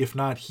 If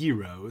not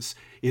heroes,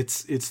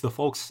 it's the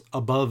folks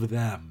above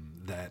them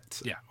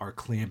that are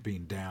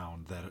clamping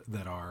down,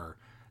 that are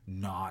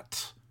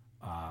not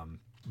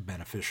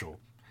beneficial.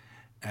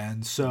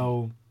 And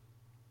so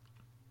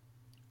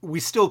we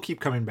still keep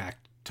coming back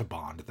to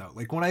Bond, though.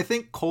 Like, when I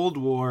think Cold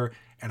War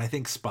and I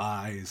think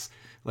spies,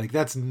 like,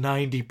 that's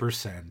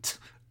 90%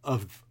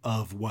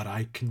 of what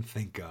I can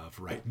think of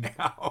right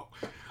now.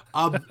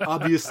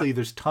 Obviously,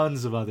 there's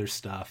tons of other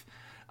stuff,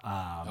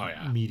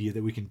 media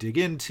that we can dig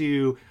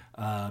into.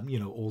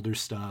 Older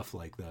stuff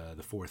like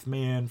the Fourth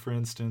Man, for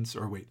instance,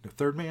 or wait, the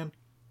Third Man.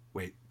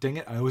 Wait, dang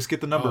it! I always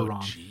get the number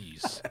wrong.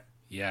 Jeez.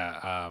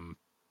 Yeah.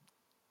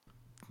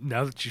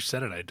 Now that you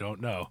said it, I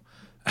don't know.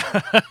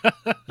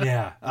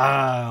 Yeah.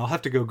 I'll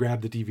have to go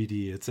grab the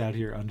DVD. It's out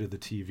here under the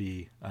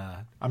TV.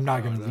 I'm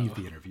not going to leave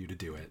the interview to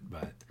do it,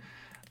 but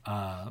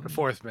The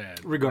Fourth Man,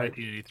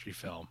 1983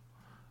 film.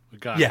 We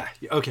got it. Yeah.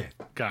 Okay.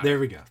 There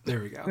we go.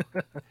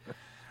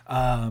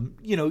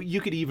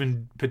 You could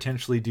even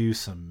potentially do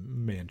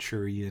some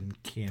Manchurian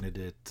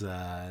Candidate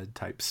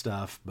type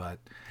stuff, but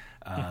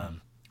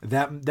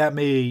that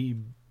may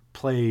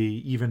play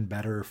even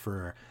better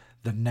for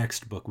the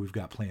next book we've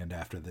got planned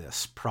after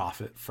this,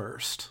 Profit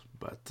First.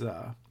 But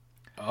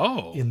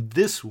in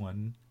this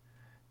one,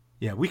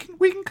 we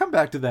can come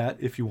back to that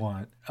if you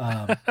want.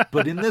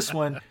 But in this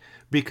one,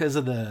 because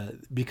of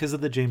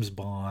the James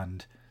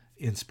Bond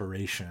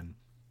inspiration,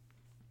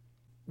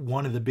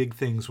 one of the big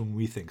things when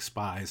we think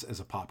spies as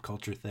a pop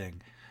culture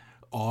thing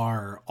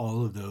are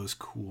all of those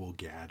cool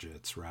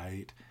gadgets,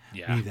 right?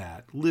 Yeah. Be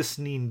that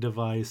listening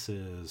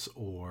devices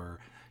or,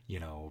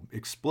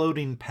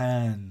 exploding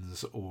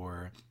pens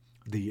or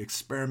the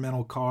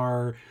experimental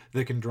car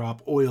that can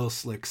drop oil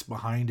slicks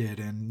behind it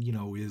and,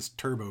 is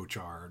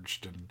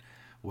turbocharged and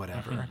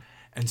whatever. Mm-hmm.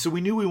 And so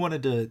we knew we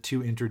wanted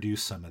to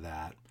introduce some of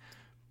that.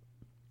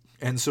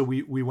 And so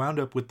we wound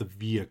up with the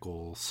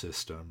vehicle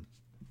system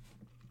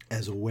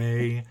as a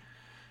way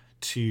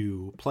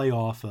to play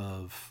off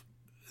of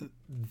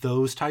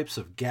those types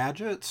of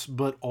gadgets,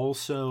 but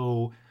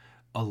also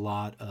a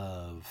lot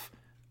of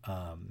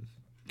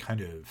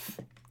kind of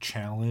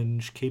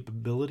challenge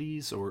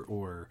capabilities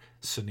or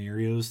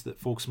scenarios that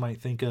folks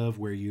might think of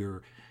where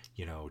you're,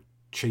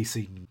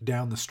 chasing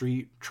down the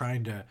street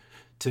trying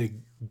to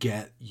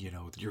get,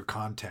 your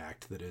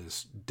contact that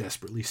is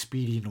desperately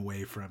speeding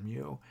away from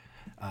you.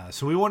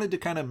 So we wanted to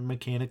kind of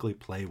mechanically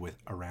play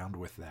around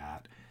with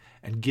that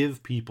and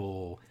give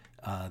people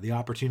the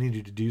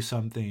opportunity to do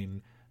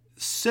something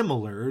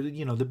similar.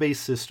 The base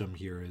system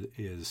here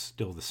is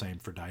still the same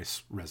for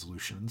dice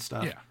resolution and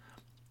stuff. Yeah.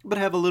 But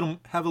have a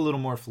little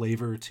more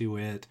flavor to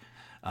it.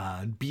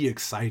 Be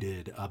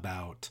excited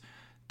about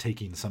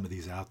taking some of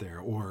these out there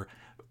or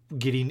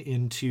getting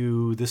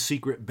into the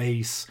secret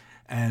base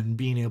and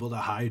being able to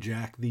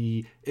hijack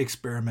the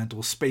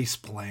experimental space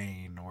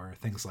plane or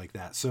things like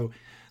that. So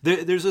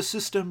there's a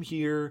system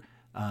here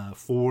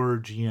for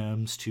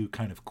GMs to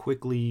kind of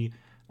quickly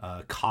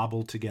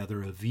cobble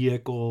together a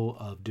vehicle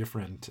of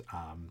different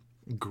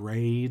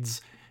grades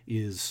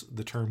is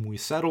the term we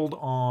settled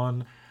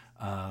on.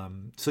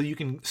 So you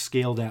can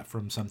scale that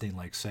from something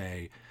like,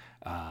 say,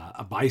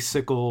 a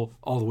bicycle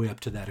all the way up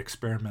to that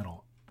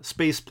experimental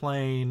space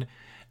plane.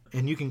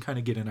 And you can kind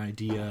of get an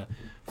idea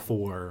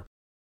for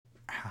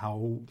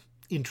how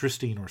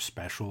interesting or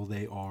special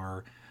they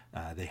are.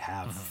 They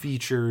have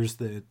features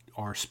that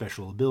are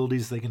special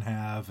abilities they can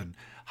have, and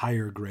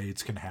higher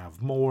grades can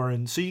have more.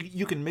 And so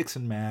you can mix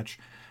and match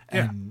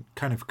and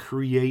kind of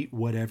create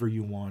whatever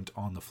you want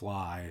on the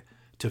fly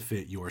to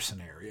fit your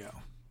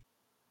scenario.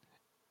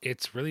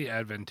 It's really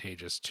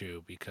advantageous,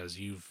 too, because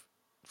you've,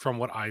 from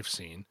what I've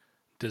seen,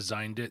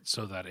 designed it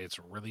so that it's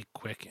really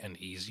quick and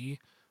easy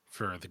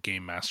for the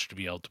game master to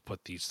be able to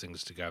put these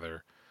things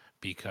together,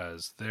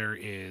 because there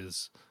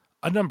is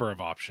a number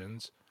of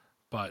options,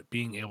 but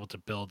being able to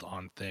build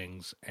on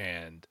things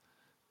and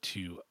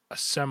to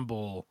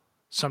assemble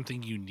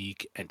something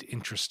unique and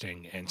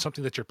interesting and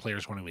something that your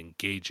players want to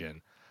engage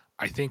in,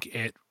 I think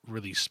it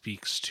really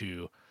speaks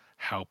to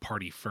how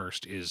Party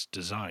First is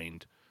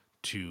designed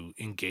to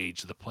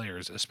engage the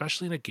players,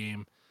 especially in a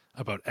game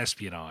about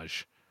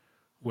espionage,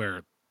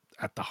 where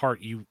at the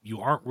heart you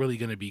aren't really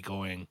going to be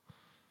going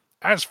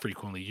as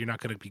frequently. You're not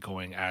going to be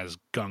going as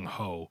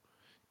gung-ho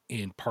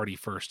in Party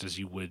First as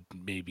you would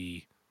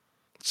maybe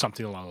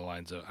something along the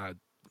lines of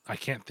I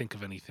can't think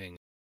of anything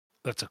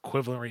that's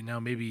equivalent right now.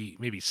 Maybe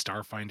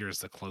Starfinder is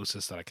the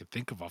closest that I could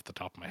think of off the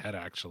top of my head.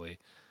 Actually,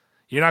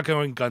 you're not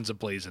going guns a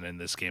blazing in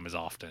this game as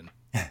often.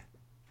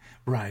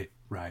 Right.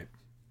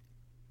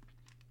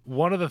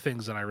 One of the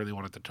things that I really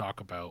wanted to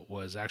talk about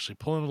was actually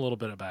pulling a little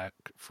bit back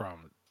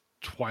from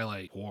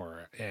Twilight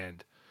War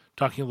and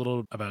talking a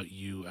little about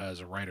you as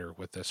a writer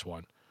with this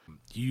one.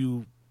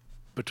 You,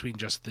 between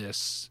just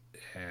this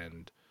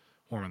and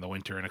Warm in the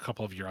Winter and a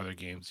couple of your other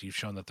games, you've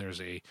shown that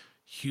there's a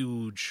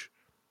huge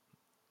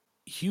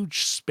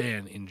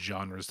span in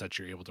genres that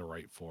you're able to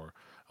write for.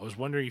 I was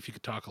wondering if you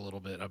could talk a little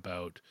bit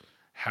about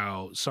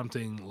how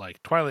something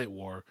like Twilight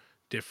War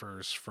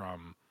differs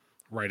from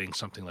writing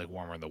something like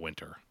Warmer in the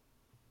Winter.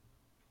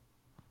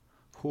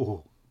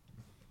 Oh,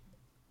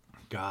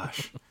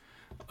 gosh.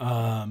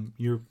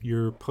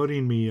 You're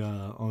putting me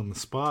on the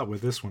spot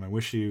with this one. I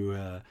wish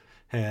you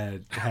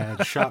had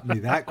shot me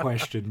that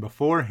question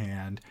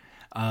beforehand.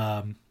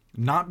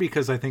 Not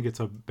because I think it's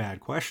a bad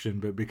question,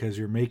 but because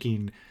you're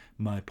making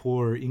my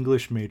poor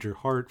English major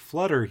heart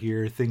flutter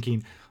here,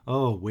 thinking,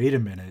 oh, wait a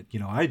minute,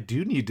 I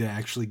do need to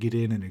actually get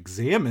in and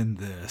examine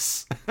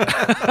this.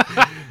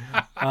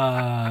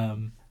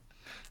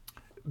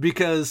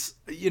 Because,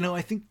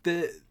 I think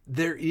that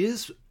there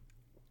is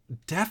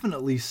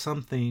definitely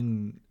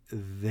something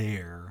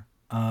there.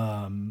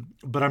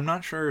 But I'm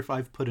not sure if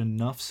I've put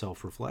enough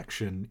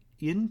self-reflection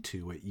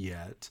into it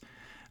yet.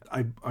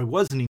 I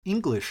was an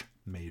English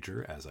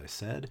major, as I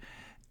said,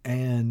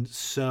 and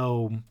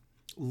so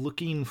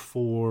looking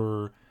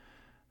for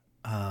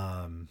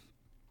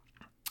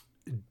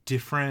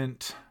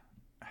different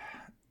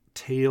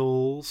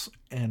tales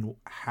and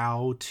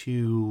how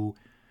to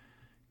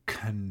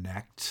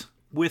connect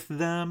with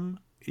them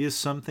is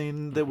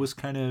something that was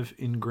kind of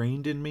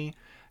ingrained in me.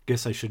 I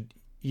guess I should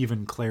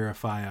even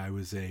clarify I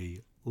was a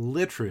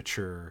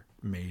literature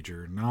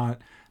major,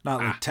 not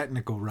like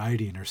technical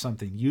writing or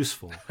something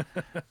useful.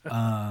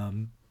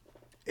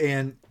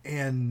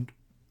 And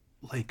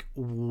like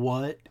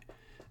what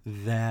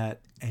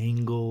that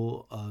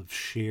angle of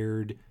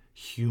shared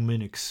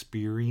human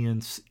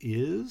experience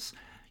is,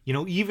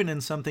 even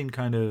in something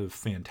kind of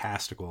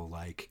fantastical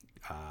like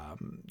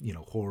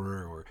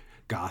horror or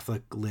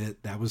gothic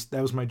lit. That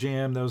was my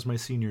jam. That was my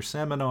senior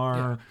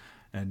seminar,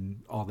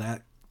 and all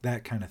that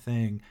kind of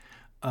thing.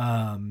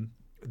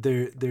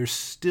 There's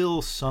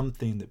still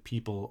something that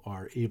people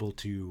are able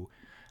to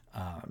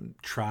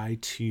try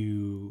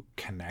to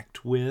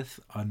connect with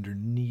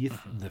underneath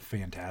the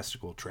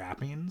fantastical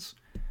trappings.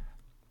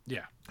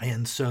 Yeah.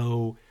 And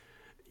so,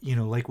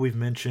 like we've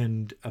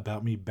mentioned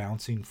about me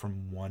bouncing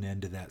from one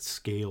end of that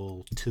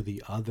scale to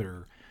the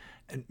other,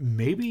 and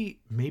maybe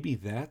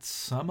that's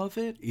some of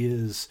it,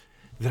 is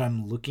that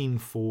I'm looking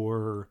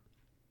for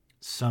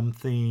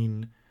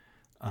something,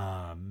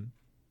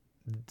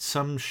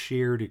 some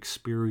shared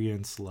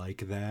experience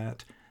like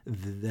that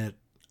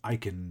I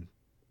can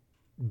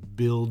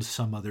build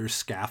some other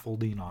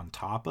scaffolding on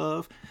top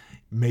of.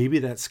 Maybe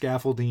that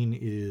scaffolding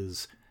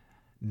is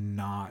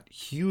not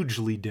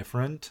hugely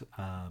different,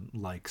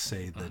 like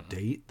say the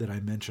date that I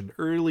mentioned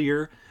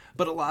earlier,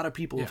 but a lot of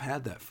people have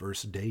had that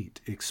first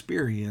date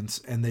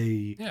experience, and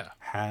they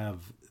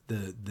have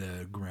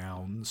the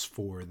grounds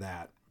for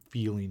that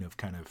feeling of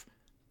kind of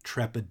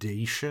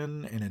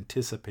trepidation and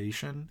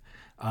anticipation.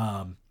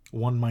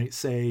 One might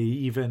say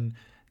even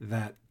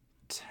that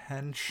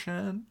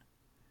tension.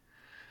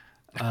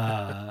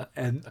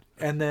 And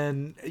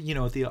then,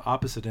 at the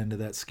opposite end of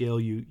that scale,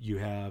 you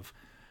have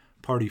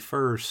Party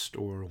First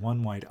or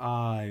One White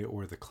Eye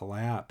or The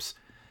Collapse,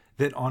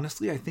 that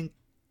honestly I think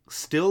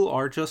still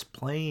are just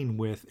playing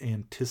with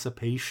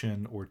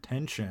anticipation or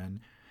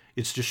tension.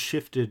 It's just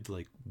shifted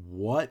like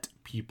what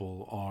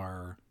people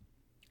are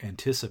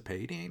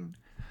anticipating.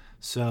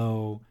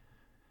 So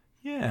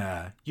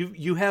yeah,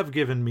 you have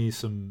given me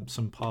some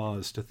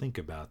pause to think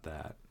about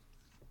that.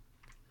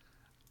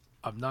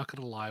 I'm not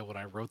going to lie, when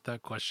I wrote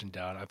that question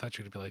down, I thought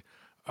you would be like,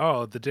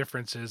 oh, the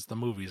difference is the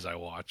movies I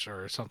watch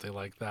or something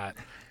like that.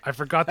 I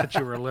forgot that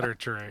you were a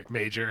literature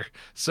major.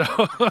 So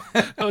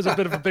that was a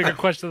bit of a bigger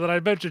question than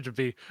I mentioned to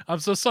be. I'm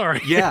so sorry.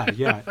 Yeah.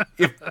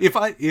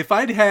 If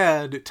I'd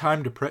had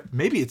time to prep,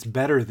 maybe it's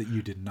better that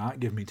you did not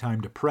give me time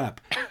to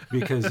prep,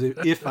 because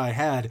if I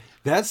had,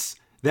 that's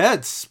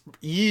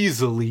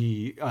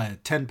easily a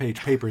 10-page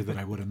paper that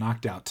I would have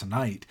knocked out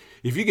tonight.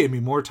 If you gave me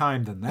more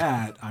time than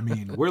that, I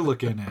mean, we're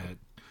looking at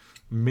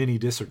mini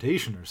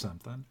dissertation or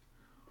something.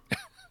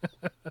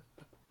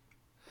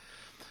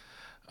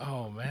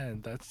 Oh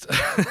man, that's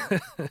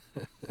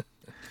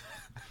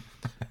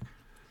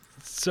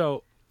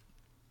so.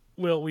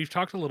 Will, we've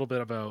talked a little bit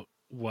about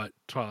what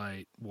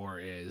Twilight War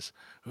is.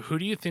 Who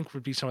do you think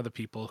would be some of the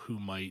people who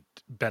might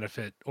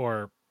benefit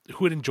or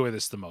who would enjoy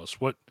this the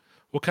most? What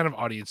kind of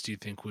audience do you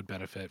think would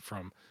benefit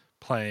from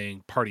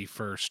playing Party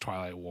First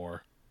Twilight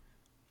War?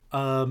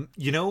 I'm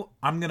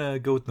going to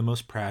go with the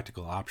most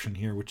practical option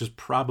here, which is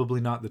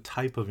probably not the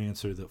type of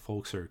answer that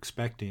folks are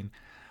expecting.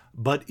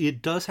 but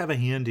it does have a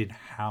hand in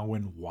how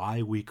and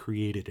why we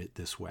created it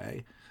this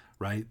way,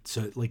 right?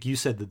 So, like you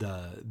said,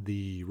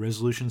 the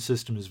resolution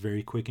system is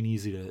very quick and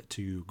easy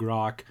to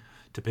grok,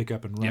 to pick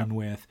up and Yep. run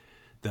with.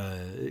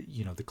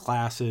 The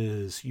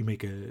classes you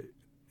make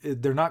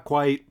they're not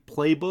quite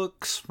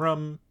playbooks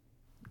from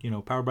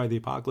Powered by the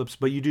Apocalypse,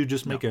 but you do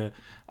just make a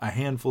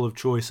handful of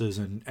choices,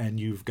 and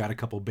you've got a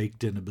couple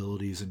baked in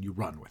abilities, and you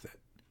run with it.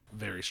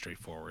 Very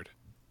straightforward.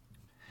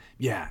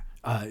 Yeah,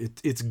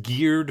 it's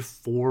geared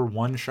for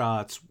one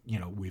shots.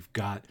 We've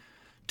got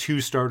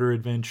 2 starter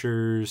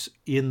adventures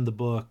in the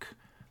book,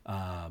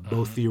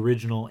 both the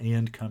original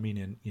and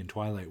coming in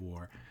Twilight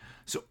War.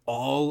 So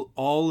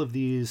all of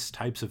these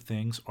types of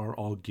things are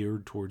all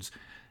geared towards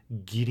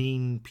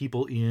getting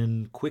people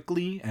in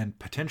quickly and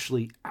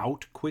potentially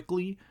out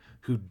quickly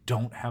who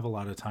don't have a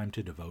lot of time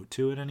to devote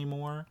to it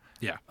anymore.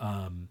 Yeah.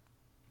 I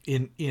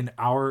mean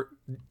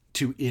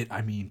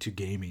to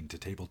gaming, to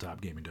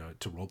tabletop gaming,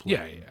 to role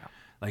playing. Yeah.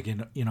 Like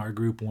in our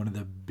group, one of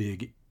the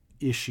big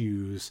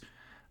issues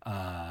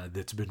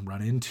that's been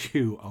run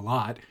into a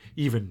lot,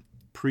 even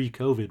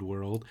pre-COVID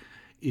world,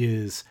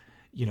 is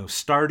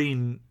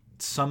starting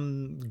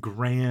some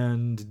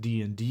grand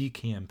D&D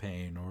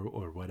campaign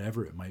or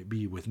whatever it might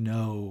be with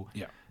no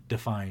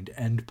defined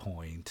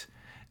endpoint,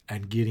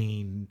 and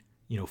getting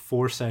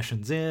 4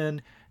 sessions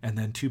in, and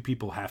then 2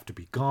 people have to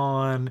be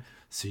gone,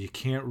 so you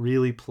can't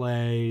really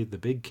play the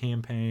big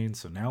campaign.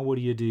 So now what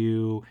do you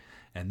do?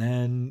 And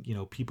then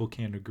people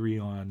can't agree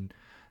on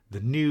the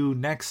new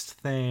next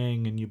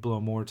thing, and you blow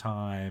more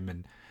time,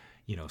 and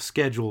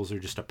schedules are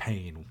just a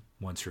pain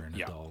once you're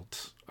an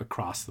adult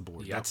across the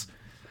board. That's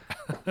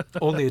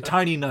only a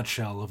tiny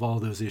nutshell of all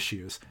those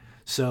issues.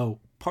 So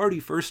Party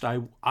First,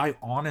 I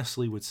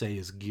honestly would say,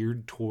 is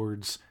geared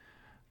towards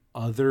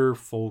other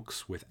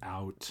folks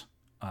without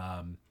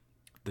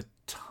the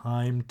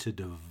time to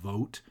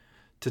devote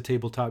to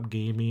tabletop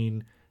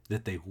gaming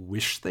that they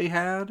wish they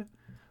had,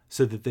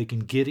 so that they can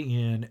get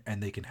in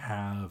and they can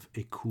have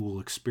a cool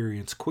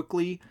experience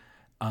quickly,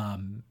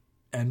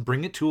 and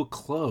bring it to a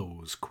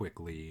close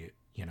quickly,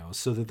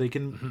 so that they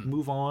can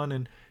move on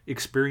and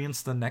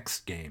experience the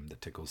next game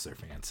that tickles their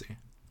fancy.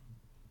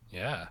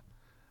 Yeah.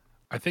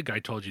 I think I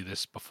told you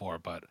this before,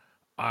 but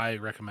I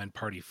recommend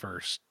Party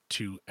First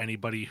to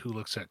anybody who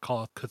looks at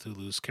Call of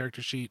Cthulhu's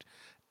character sheet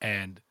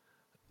and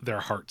their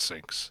heart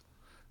sinks,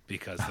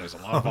 because there's a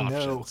lot of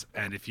options.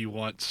 No. And if you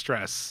want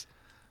stress,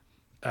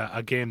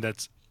 a game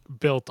that's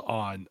built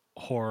on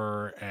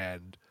horror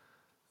and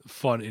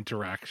fun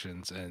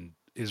interactions and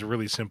is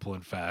really simple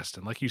and fast,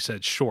 and like you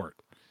said, short,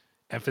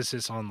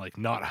 emphasis on like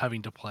not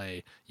having to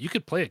play. You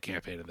could play a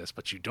campaign in this,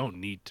 but you don't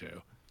need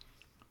to.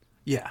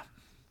 Yeah.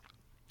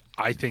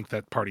 I think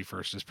that Party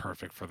First is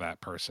perfect for that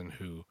person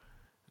who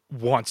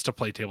wants to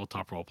play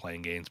tabletop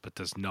role-playing games but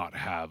does not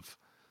have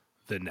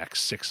the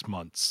next 6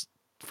 months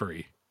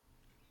free.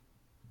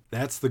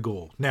 That's the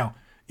goal. Now,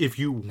 if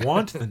you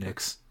want the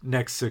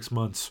next 6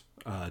 months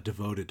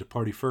devoted to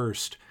Party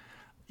First,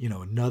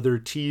 another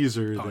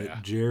teaser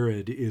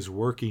Jared is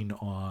working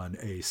on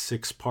a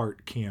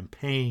 6-part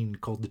campaign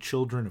called The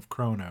Children of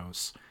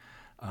Kronos.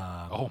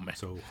 Man.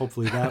 So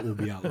hopefully that will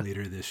be out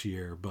later this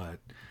year. But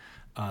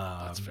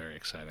that's very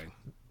exciting.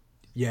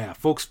 Yeah,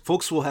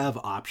 folks will have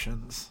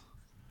options.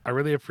 I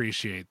really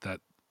appreciate that,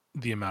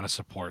 the amount of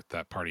support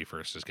that Party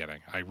First is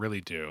getting. I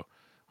really do.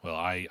 Well,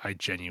 I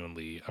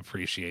genuinely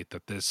appreciate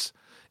that this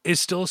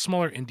is still a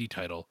smaller indie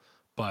title,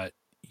 but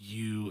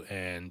you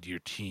and your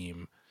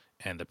team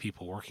and the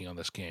people working on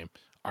this game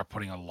are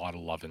putting a lot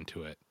of love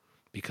into it,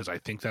 because I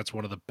think that's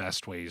one of the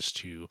best ways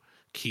to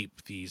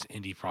keep these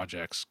indie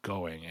projects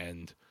going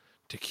and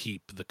to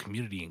keep the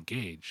community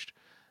engaged.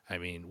 I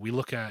mean, we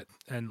look at,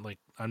 and like,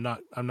 I'm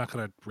not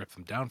going to rip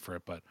them down for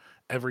it, but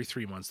every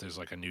 3 months there's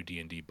like a new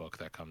D&D book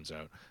that comes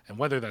out, and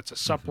whether that's a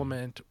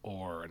supplement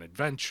or an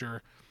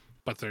adventure,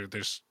 but they're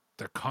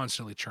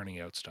constantly churning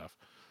out stuff.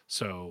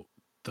 So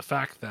the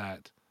fact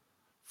that,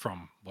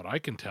 from what I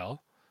can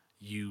tell,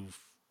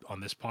 you've on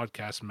this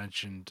podcast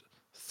mentioned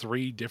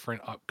 3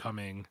 different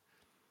upcoming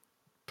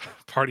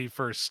Party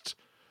First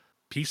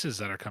pieces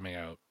that are coming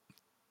out.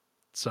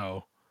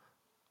 So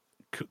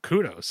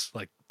kudos,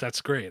 like,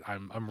 that's great.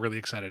 I'm really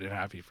excited and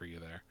happy for you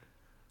there.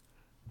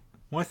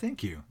 Well,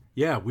 thank you.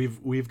 Yeah,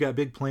 we've got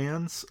big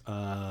plans.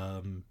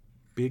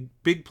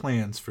 Big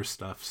plans for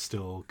stuff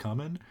still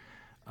coming.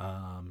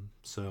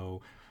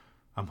 So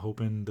I'm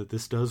hoping that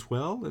this does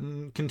well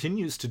and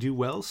continues to do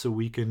well, so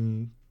we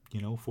can,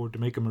 afford to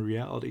make them a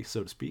reality,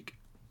 so to speak.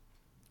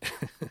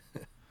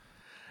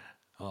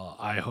 Well,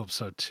 I hope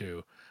so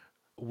too.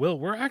 Will,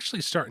 we're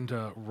actually starting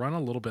to run a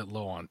little bit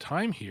low on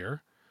time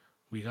here.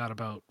 We got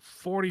about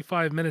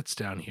 45 minutes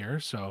down here,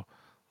 so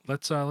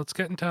let's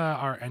get into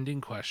our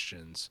ending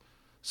questions.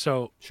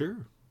 So, sure.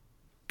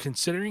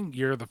 Considering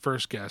you're the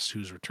first guest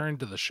who's returned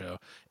to the show,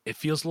 it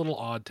feels a little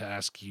odd to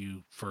ask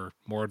you for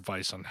more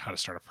advice on how to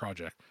start a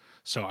project.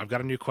 So I've got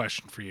a new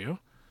question for you,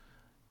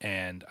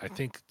 and I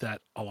think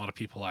that a lot of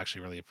people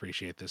actually really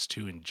appreciate this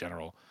too in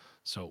general.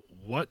 So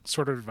what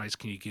sort of advice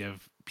can you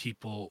give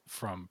people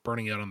from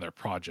burning out on their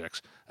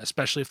projects,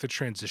 especially if they're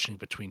transitioning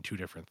between two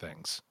different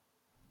things.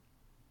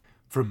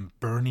 From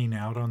burning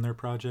out on their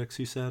projects,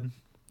 you said?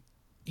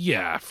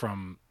 Yeah,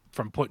 from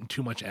putting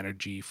too much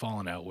energy,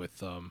 falling out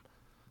with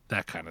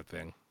that kind of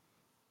thing.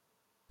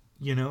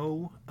 You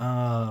know,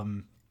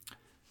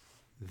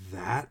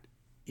 that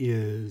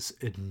is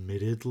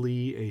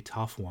admittedly a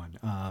tough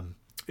one.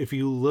 If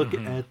you look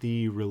at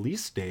the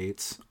release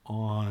dates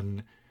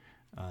on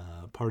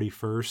Party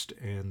First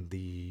and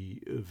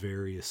the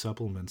various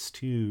supplements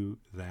to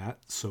that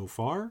so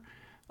far,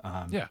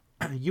 Yeah.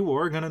 you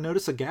are going to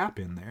notice a gap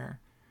in there.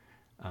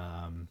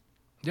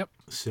 Yep.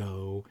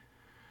 So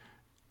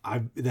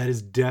that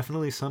is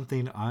definitely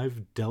something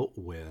I've dealt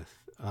with.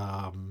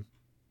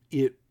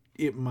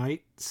 It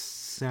might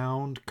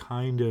sound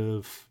kind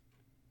of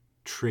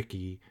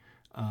tricky.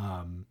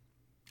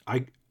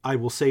 I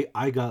will say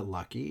I got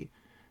lucky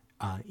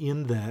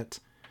in that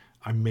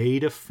I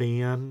made a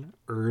fan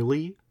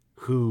early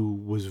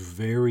who was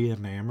very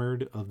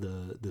enamored of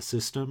the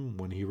system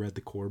when he read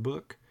the core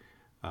book.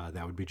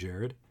 That would be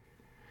Jared.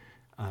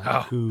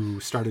 Who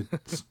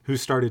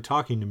started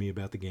talking to me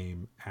about the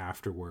game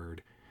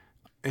afterward,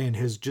 and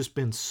has just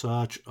been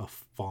such a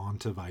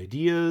font of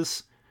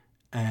ideas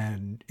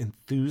and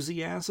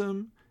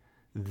enthusiasm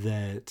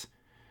that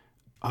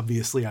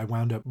obviously I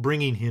wound up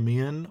bringing him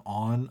in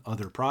on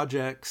other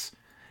projects.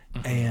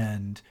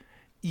 And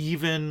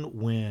even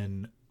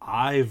when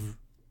I've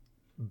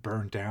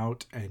burnt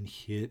out and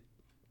hit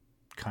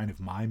kind of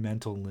my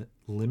mental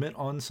limit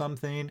on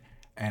something,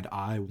 and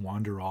I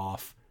wander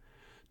off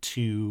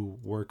to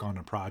work on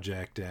a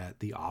project at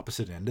the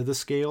opposite end of the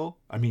scale.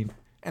 I mean,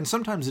 and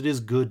sometimes it is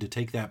good to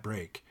take that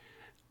break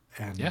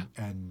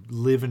and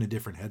live in a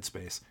different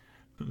headspace.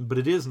 But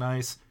it is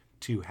nice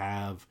to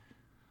have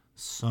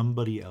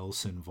somebody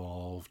else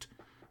involved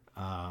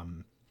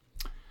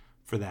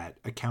for that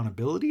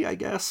accountability, I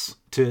guess,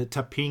 to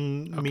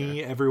ping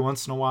me every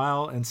once in a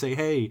while and say,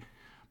 hey,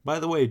 by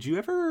the way, did you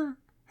ever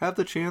have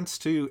the chance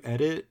to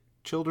edit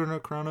Children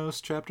of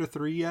Kronos Chapter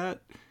 3 yet?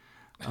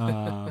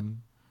 And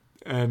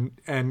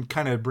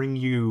kind of bring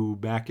you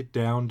back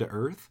down to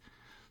earth.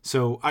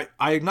 So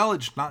I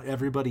acknowledge not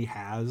everybody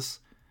has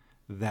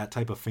that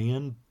type of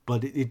fan,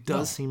 but it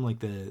does seem like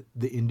the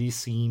indie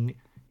scene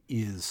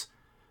is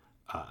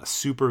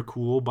super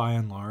cool by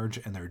and large,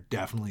 and there are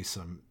definitely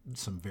some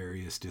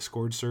various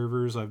Discord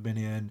servers I've been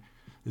in,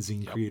 the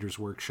Zine Creators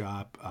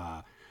Workshop,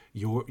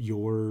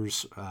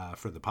 yours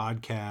for the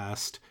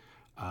podcast,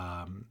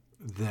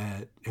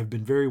 that have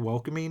been very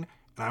welcoming.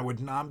 And I would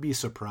not be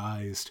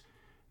surprised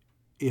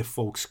if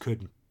folks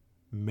could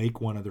make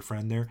one other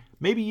friend there.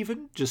 Maybe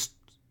even just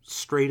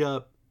straight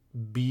up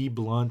be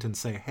blunt and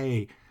say,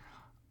 hey,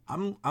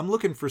 I'm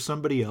looking for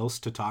somebody else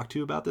to talk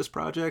to about this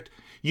project.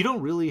 You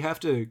don't really have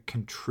to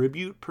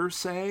contribute per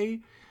se,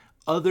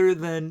 other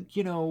than,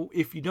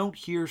 if you don't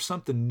hear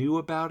something new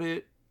about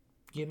it,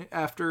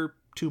 after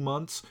 2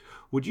 months,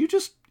 would you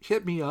just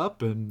hit me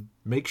up and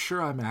make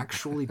sure I'm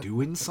actually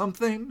doing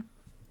something?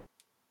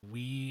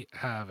 We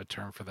have a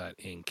term for that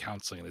in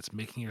counseling, and it's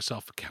making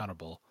yourself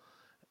accountable.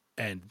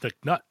 And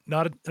not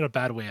in a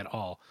bad way at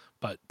all,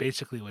 but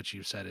basically what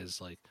you said is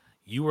like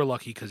you were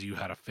lucky because you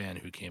had a fan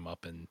who came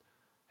up and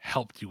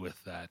helped you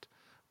with that.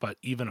 But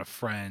even a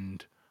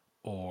friend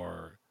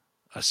or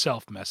a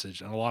self message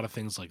and a lot of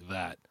things like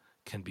that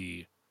can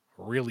be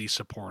really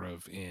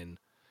supportive in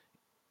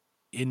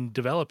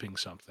developing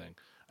something,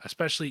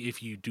 especially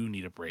if you do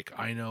need a break.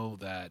 I know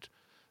that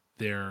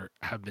there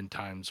have been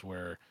times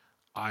where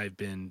I've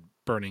been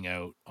burning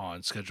out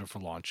on Schedule for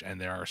Launch,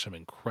 and there are some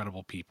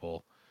incredible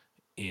people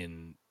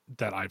in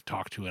that I've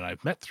talked to and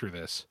I've met through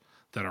this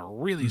that are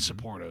really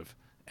supportive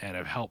and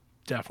have helped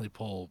definitely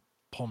pull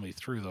me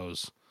through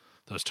those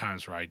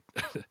times where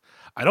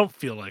I don't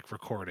feel like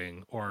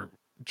recording or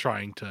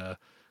trying to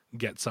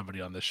get somebody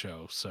on the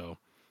show. So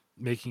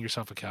making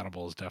yourself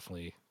accountable is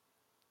definitely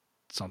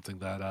something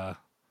that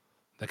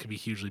can be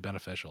hugely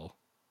beneficial.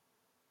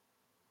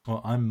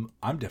 Well, I'm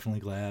definitely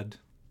glad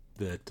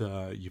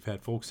that you've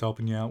had folks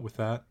helping you out with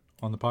that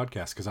on the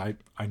podcast, because I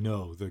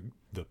know the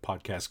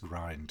podcast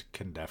grind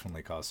can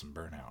definitely cause some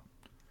burnout.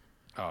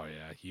 Oh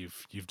yeah,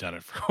 you've done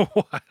it for a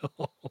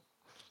while.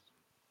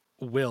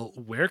 Will,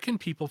 where can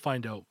people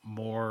find out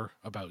more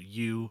about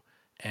you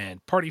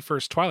and Party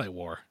First Twilight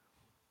War?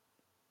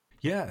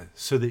 Yeah,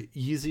 so the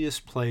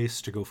easiest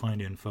place to go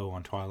find info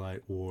on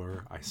Twilight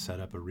War, I set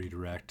up a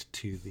redirect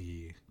to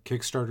the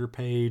Kickstarter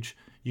page.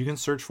 You can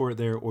search for it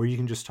there, or you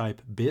can just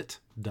type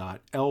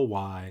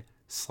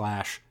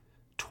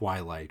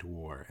bit.ly/Twilight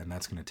War, and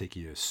that's going to take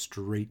you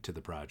straight to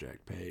the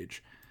project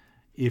page.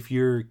 If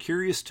you're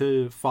curious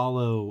to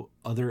follow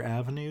other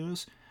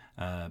avenues,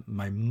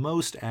 my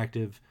most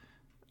active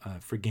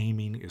for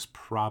gaming is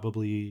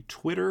probably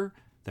Twitter.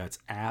 That's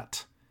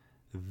at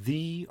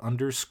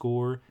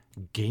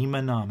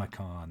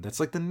 _Gameonomicon. That's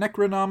like the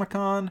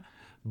Necronomicon,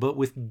 but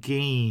with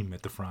game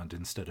at the front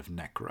instead of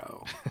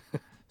necro.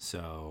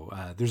 So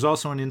there's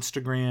also an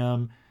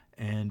Instagram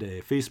and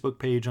a Facebook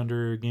page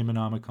under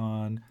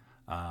Gameonomicon.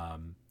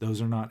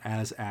 Those are not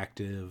as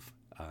active,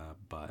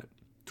 but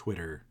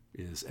Twitter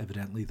is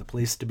evidently the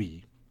place to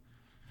be.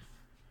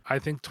 I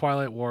think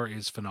Twilight War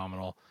is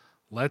phenomenal.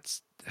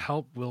 Let's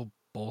help Will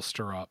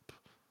bolster up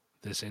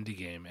this indie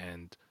game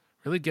and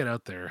really get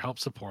out there, help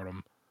support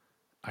them.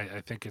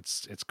 I think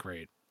it's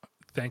great.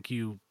 Thank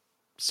you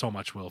so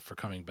much, Will, for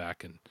coming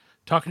back and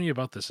talking to you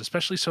about this,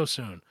 especially so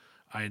soon.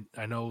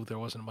 I know there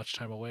wasn't much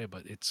time away,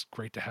 but it's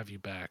great to have you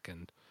back,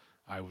 and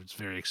I was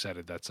very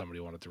excited that somebody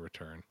wanted to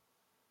return.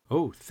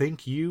 Oh,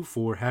 thank you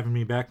for having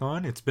me back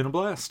on. It's been a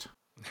blast.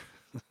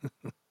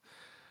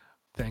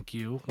 Thank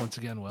you once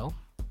again, Will.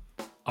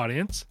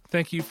 Audience,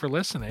 thank you for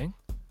listening.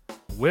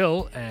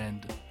 Will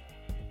and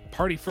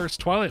Party First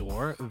Twilight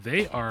War,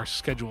 they are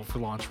scheduled for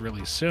launch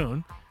really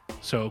soon,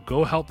 so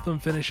go help them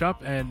finish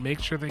up and make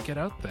sure they get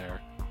out there.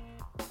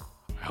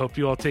 I hope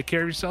you all take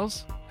care of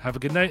yourselves. Have a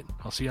good night.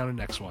 I'll see you on the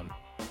next one.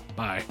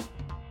 Bye.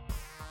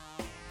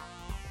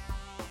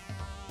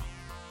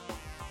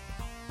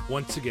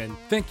 Once again,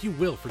 thank you,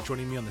 Will, for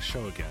joining me on the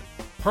show again.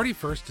 Party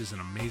First is an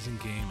amazing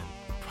game,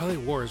 and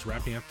Twilight War is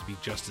wrapping up to be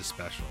just as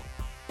special.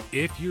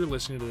 If you're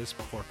listening to this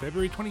before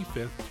February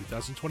 25th,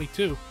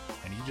 2022,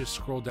 and you just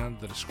scroll down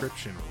to the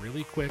description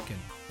really quick and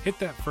hit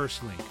that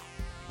first link,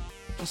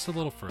 just a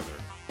little further.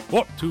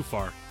 Whoop, too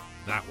far.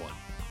 That one.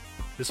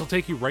 This will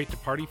take you right to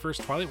Party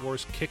First Twilight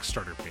War's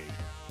Kickstarter page,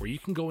 where you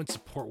can go and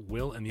support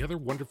Will and the other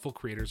wonderful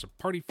creators of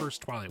Party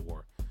First Twilight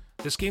War.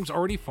 This game's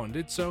already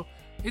funded, so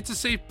it's a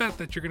safe bet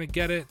that you're going to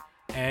get it,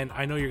 and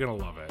I know you're going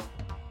to love it.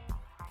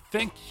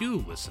 Thank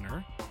you,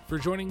 listener, for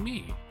joining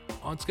me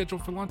on Schedule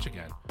for Launch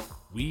again.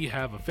 We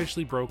have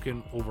officially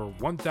broken over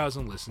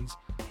 1,000 listens,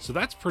 so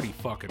that's pretty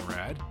fucking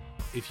rad.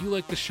 If you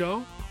like the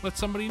show, let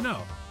somebody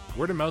know.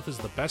 Word of mouth is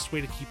the best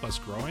way to keep us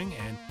growing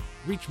and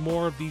reach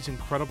more of these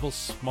incredible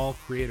small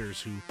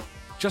creators who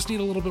just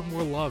need a little bit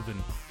more love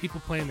and people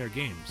playing their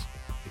games.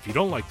 If you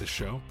don't like the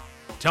show,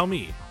 tell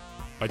me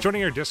by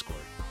joining our Discord.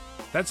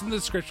 That's in the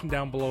description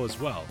down below as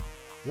well.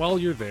 While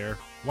you're there,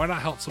 why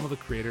not help some of the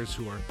creators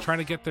who are trying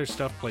to get their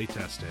stuff play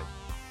tested?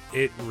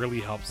 It really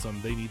helps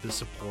them. They need the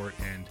support,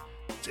 and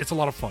it's a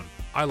lot of fun.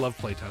 I love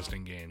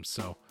playtesting games,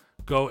 so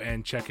go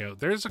and check out.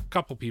 There's a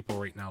couple people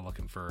right now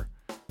looking for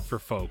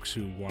folks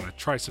who want to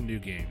try some new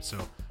games, so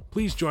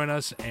please join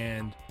us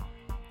and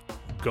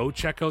go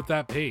check out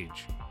that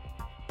page.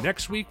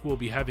 Next week, we'll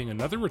be having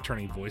another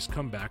returning voice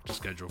come back to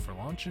Schedule for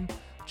Launch and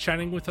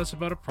chatting with us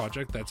about a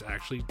project that's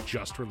actually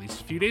just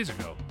released a few days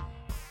ago.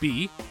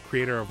 B,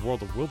 creator of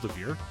World of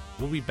Wildevere,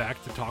 will be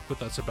back to talk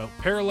with us about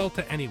Parallel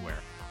to Anywhere,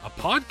 a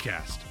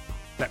podcast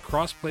that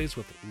cross-plays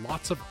with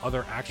lots of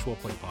other actual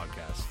play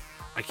podcasts.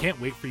 I can't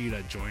wait for you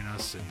to join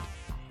us and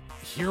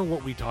hear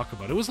what we talk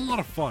about. It was a lot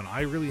of fun.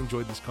 I really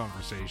enjoyed this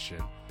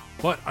conversation.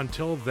 But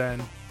until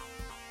then,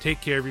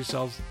 take care of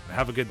yourselves and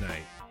have a good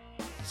night.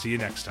 See you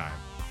next time.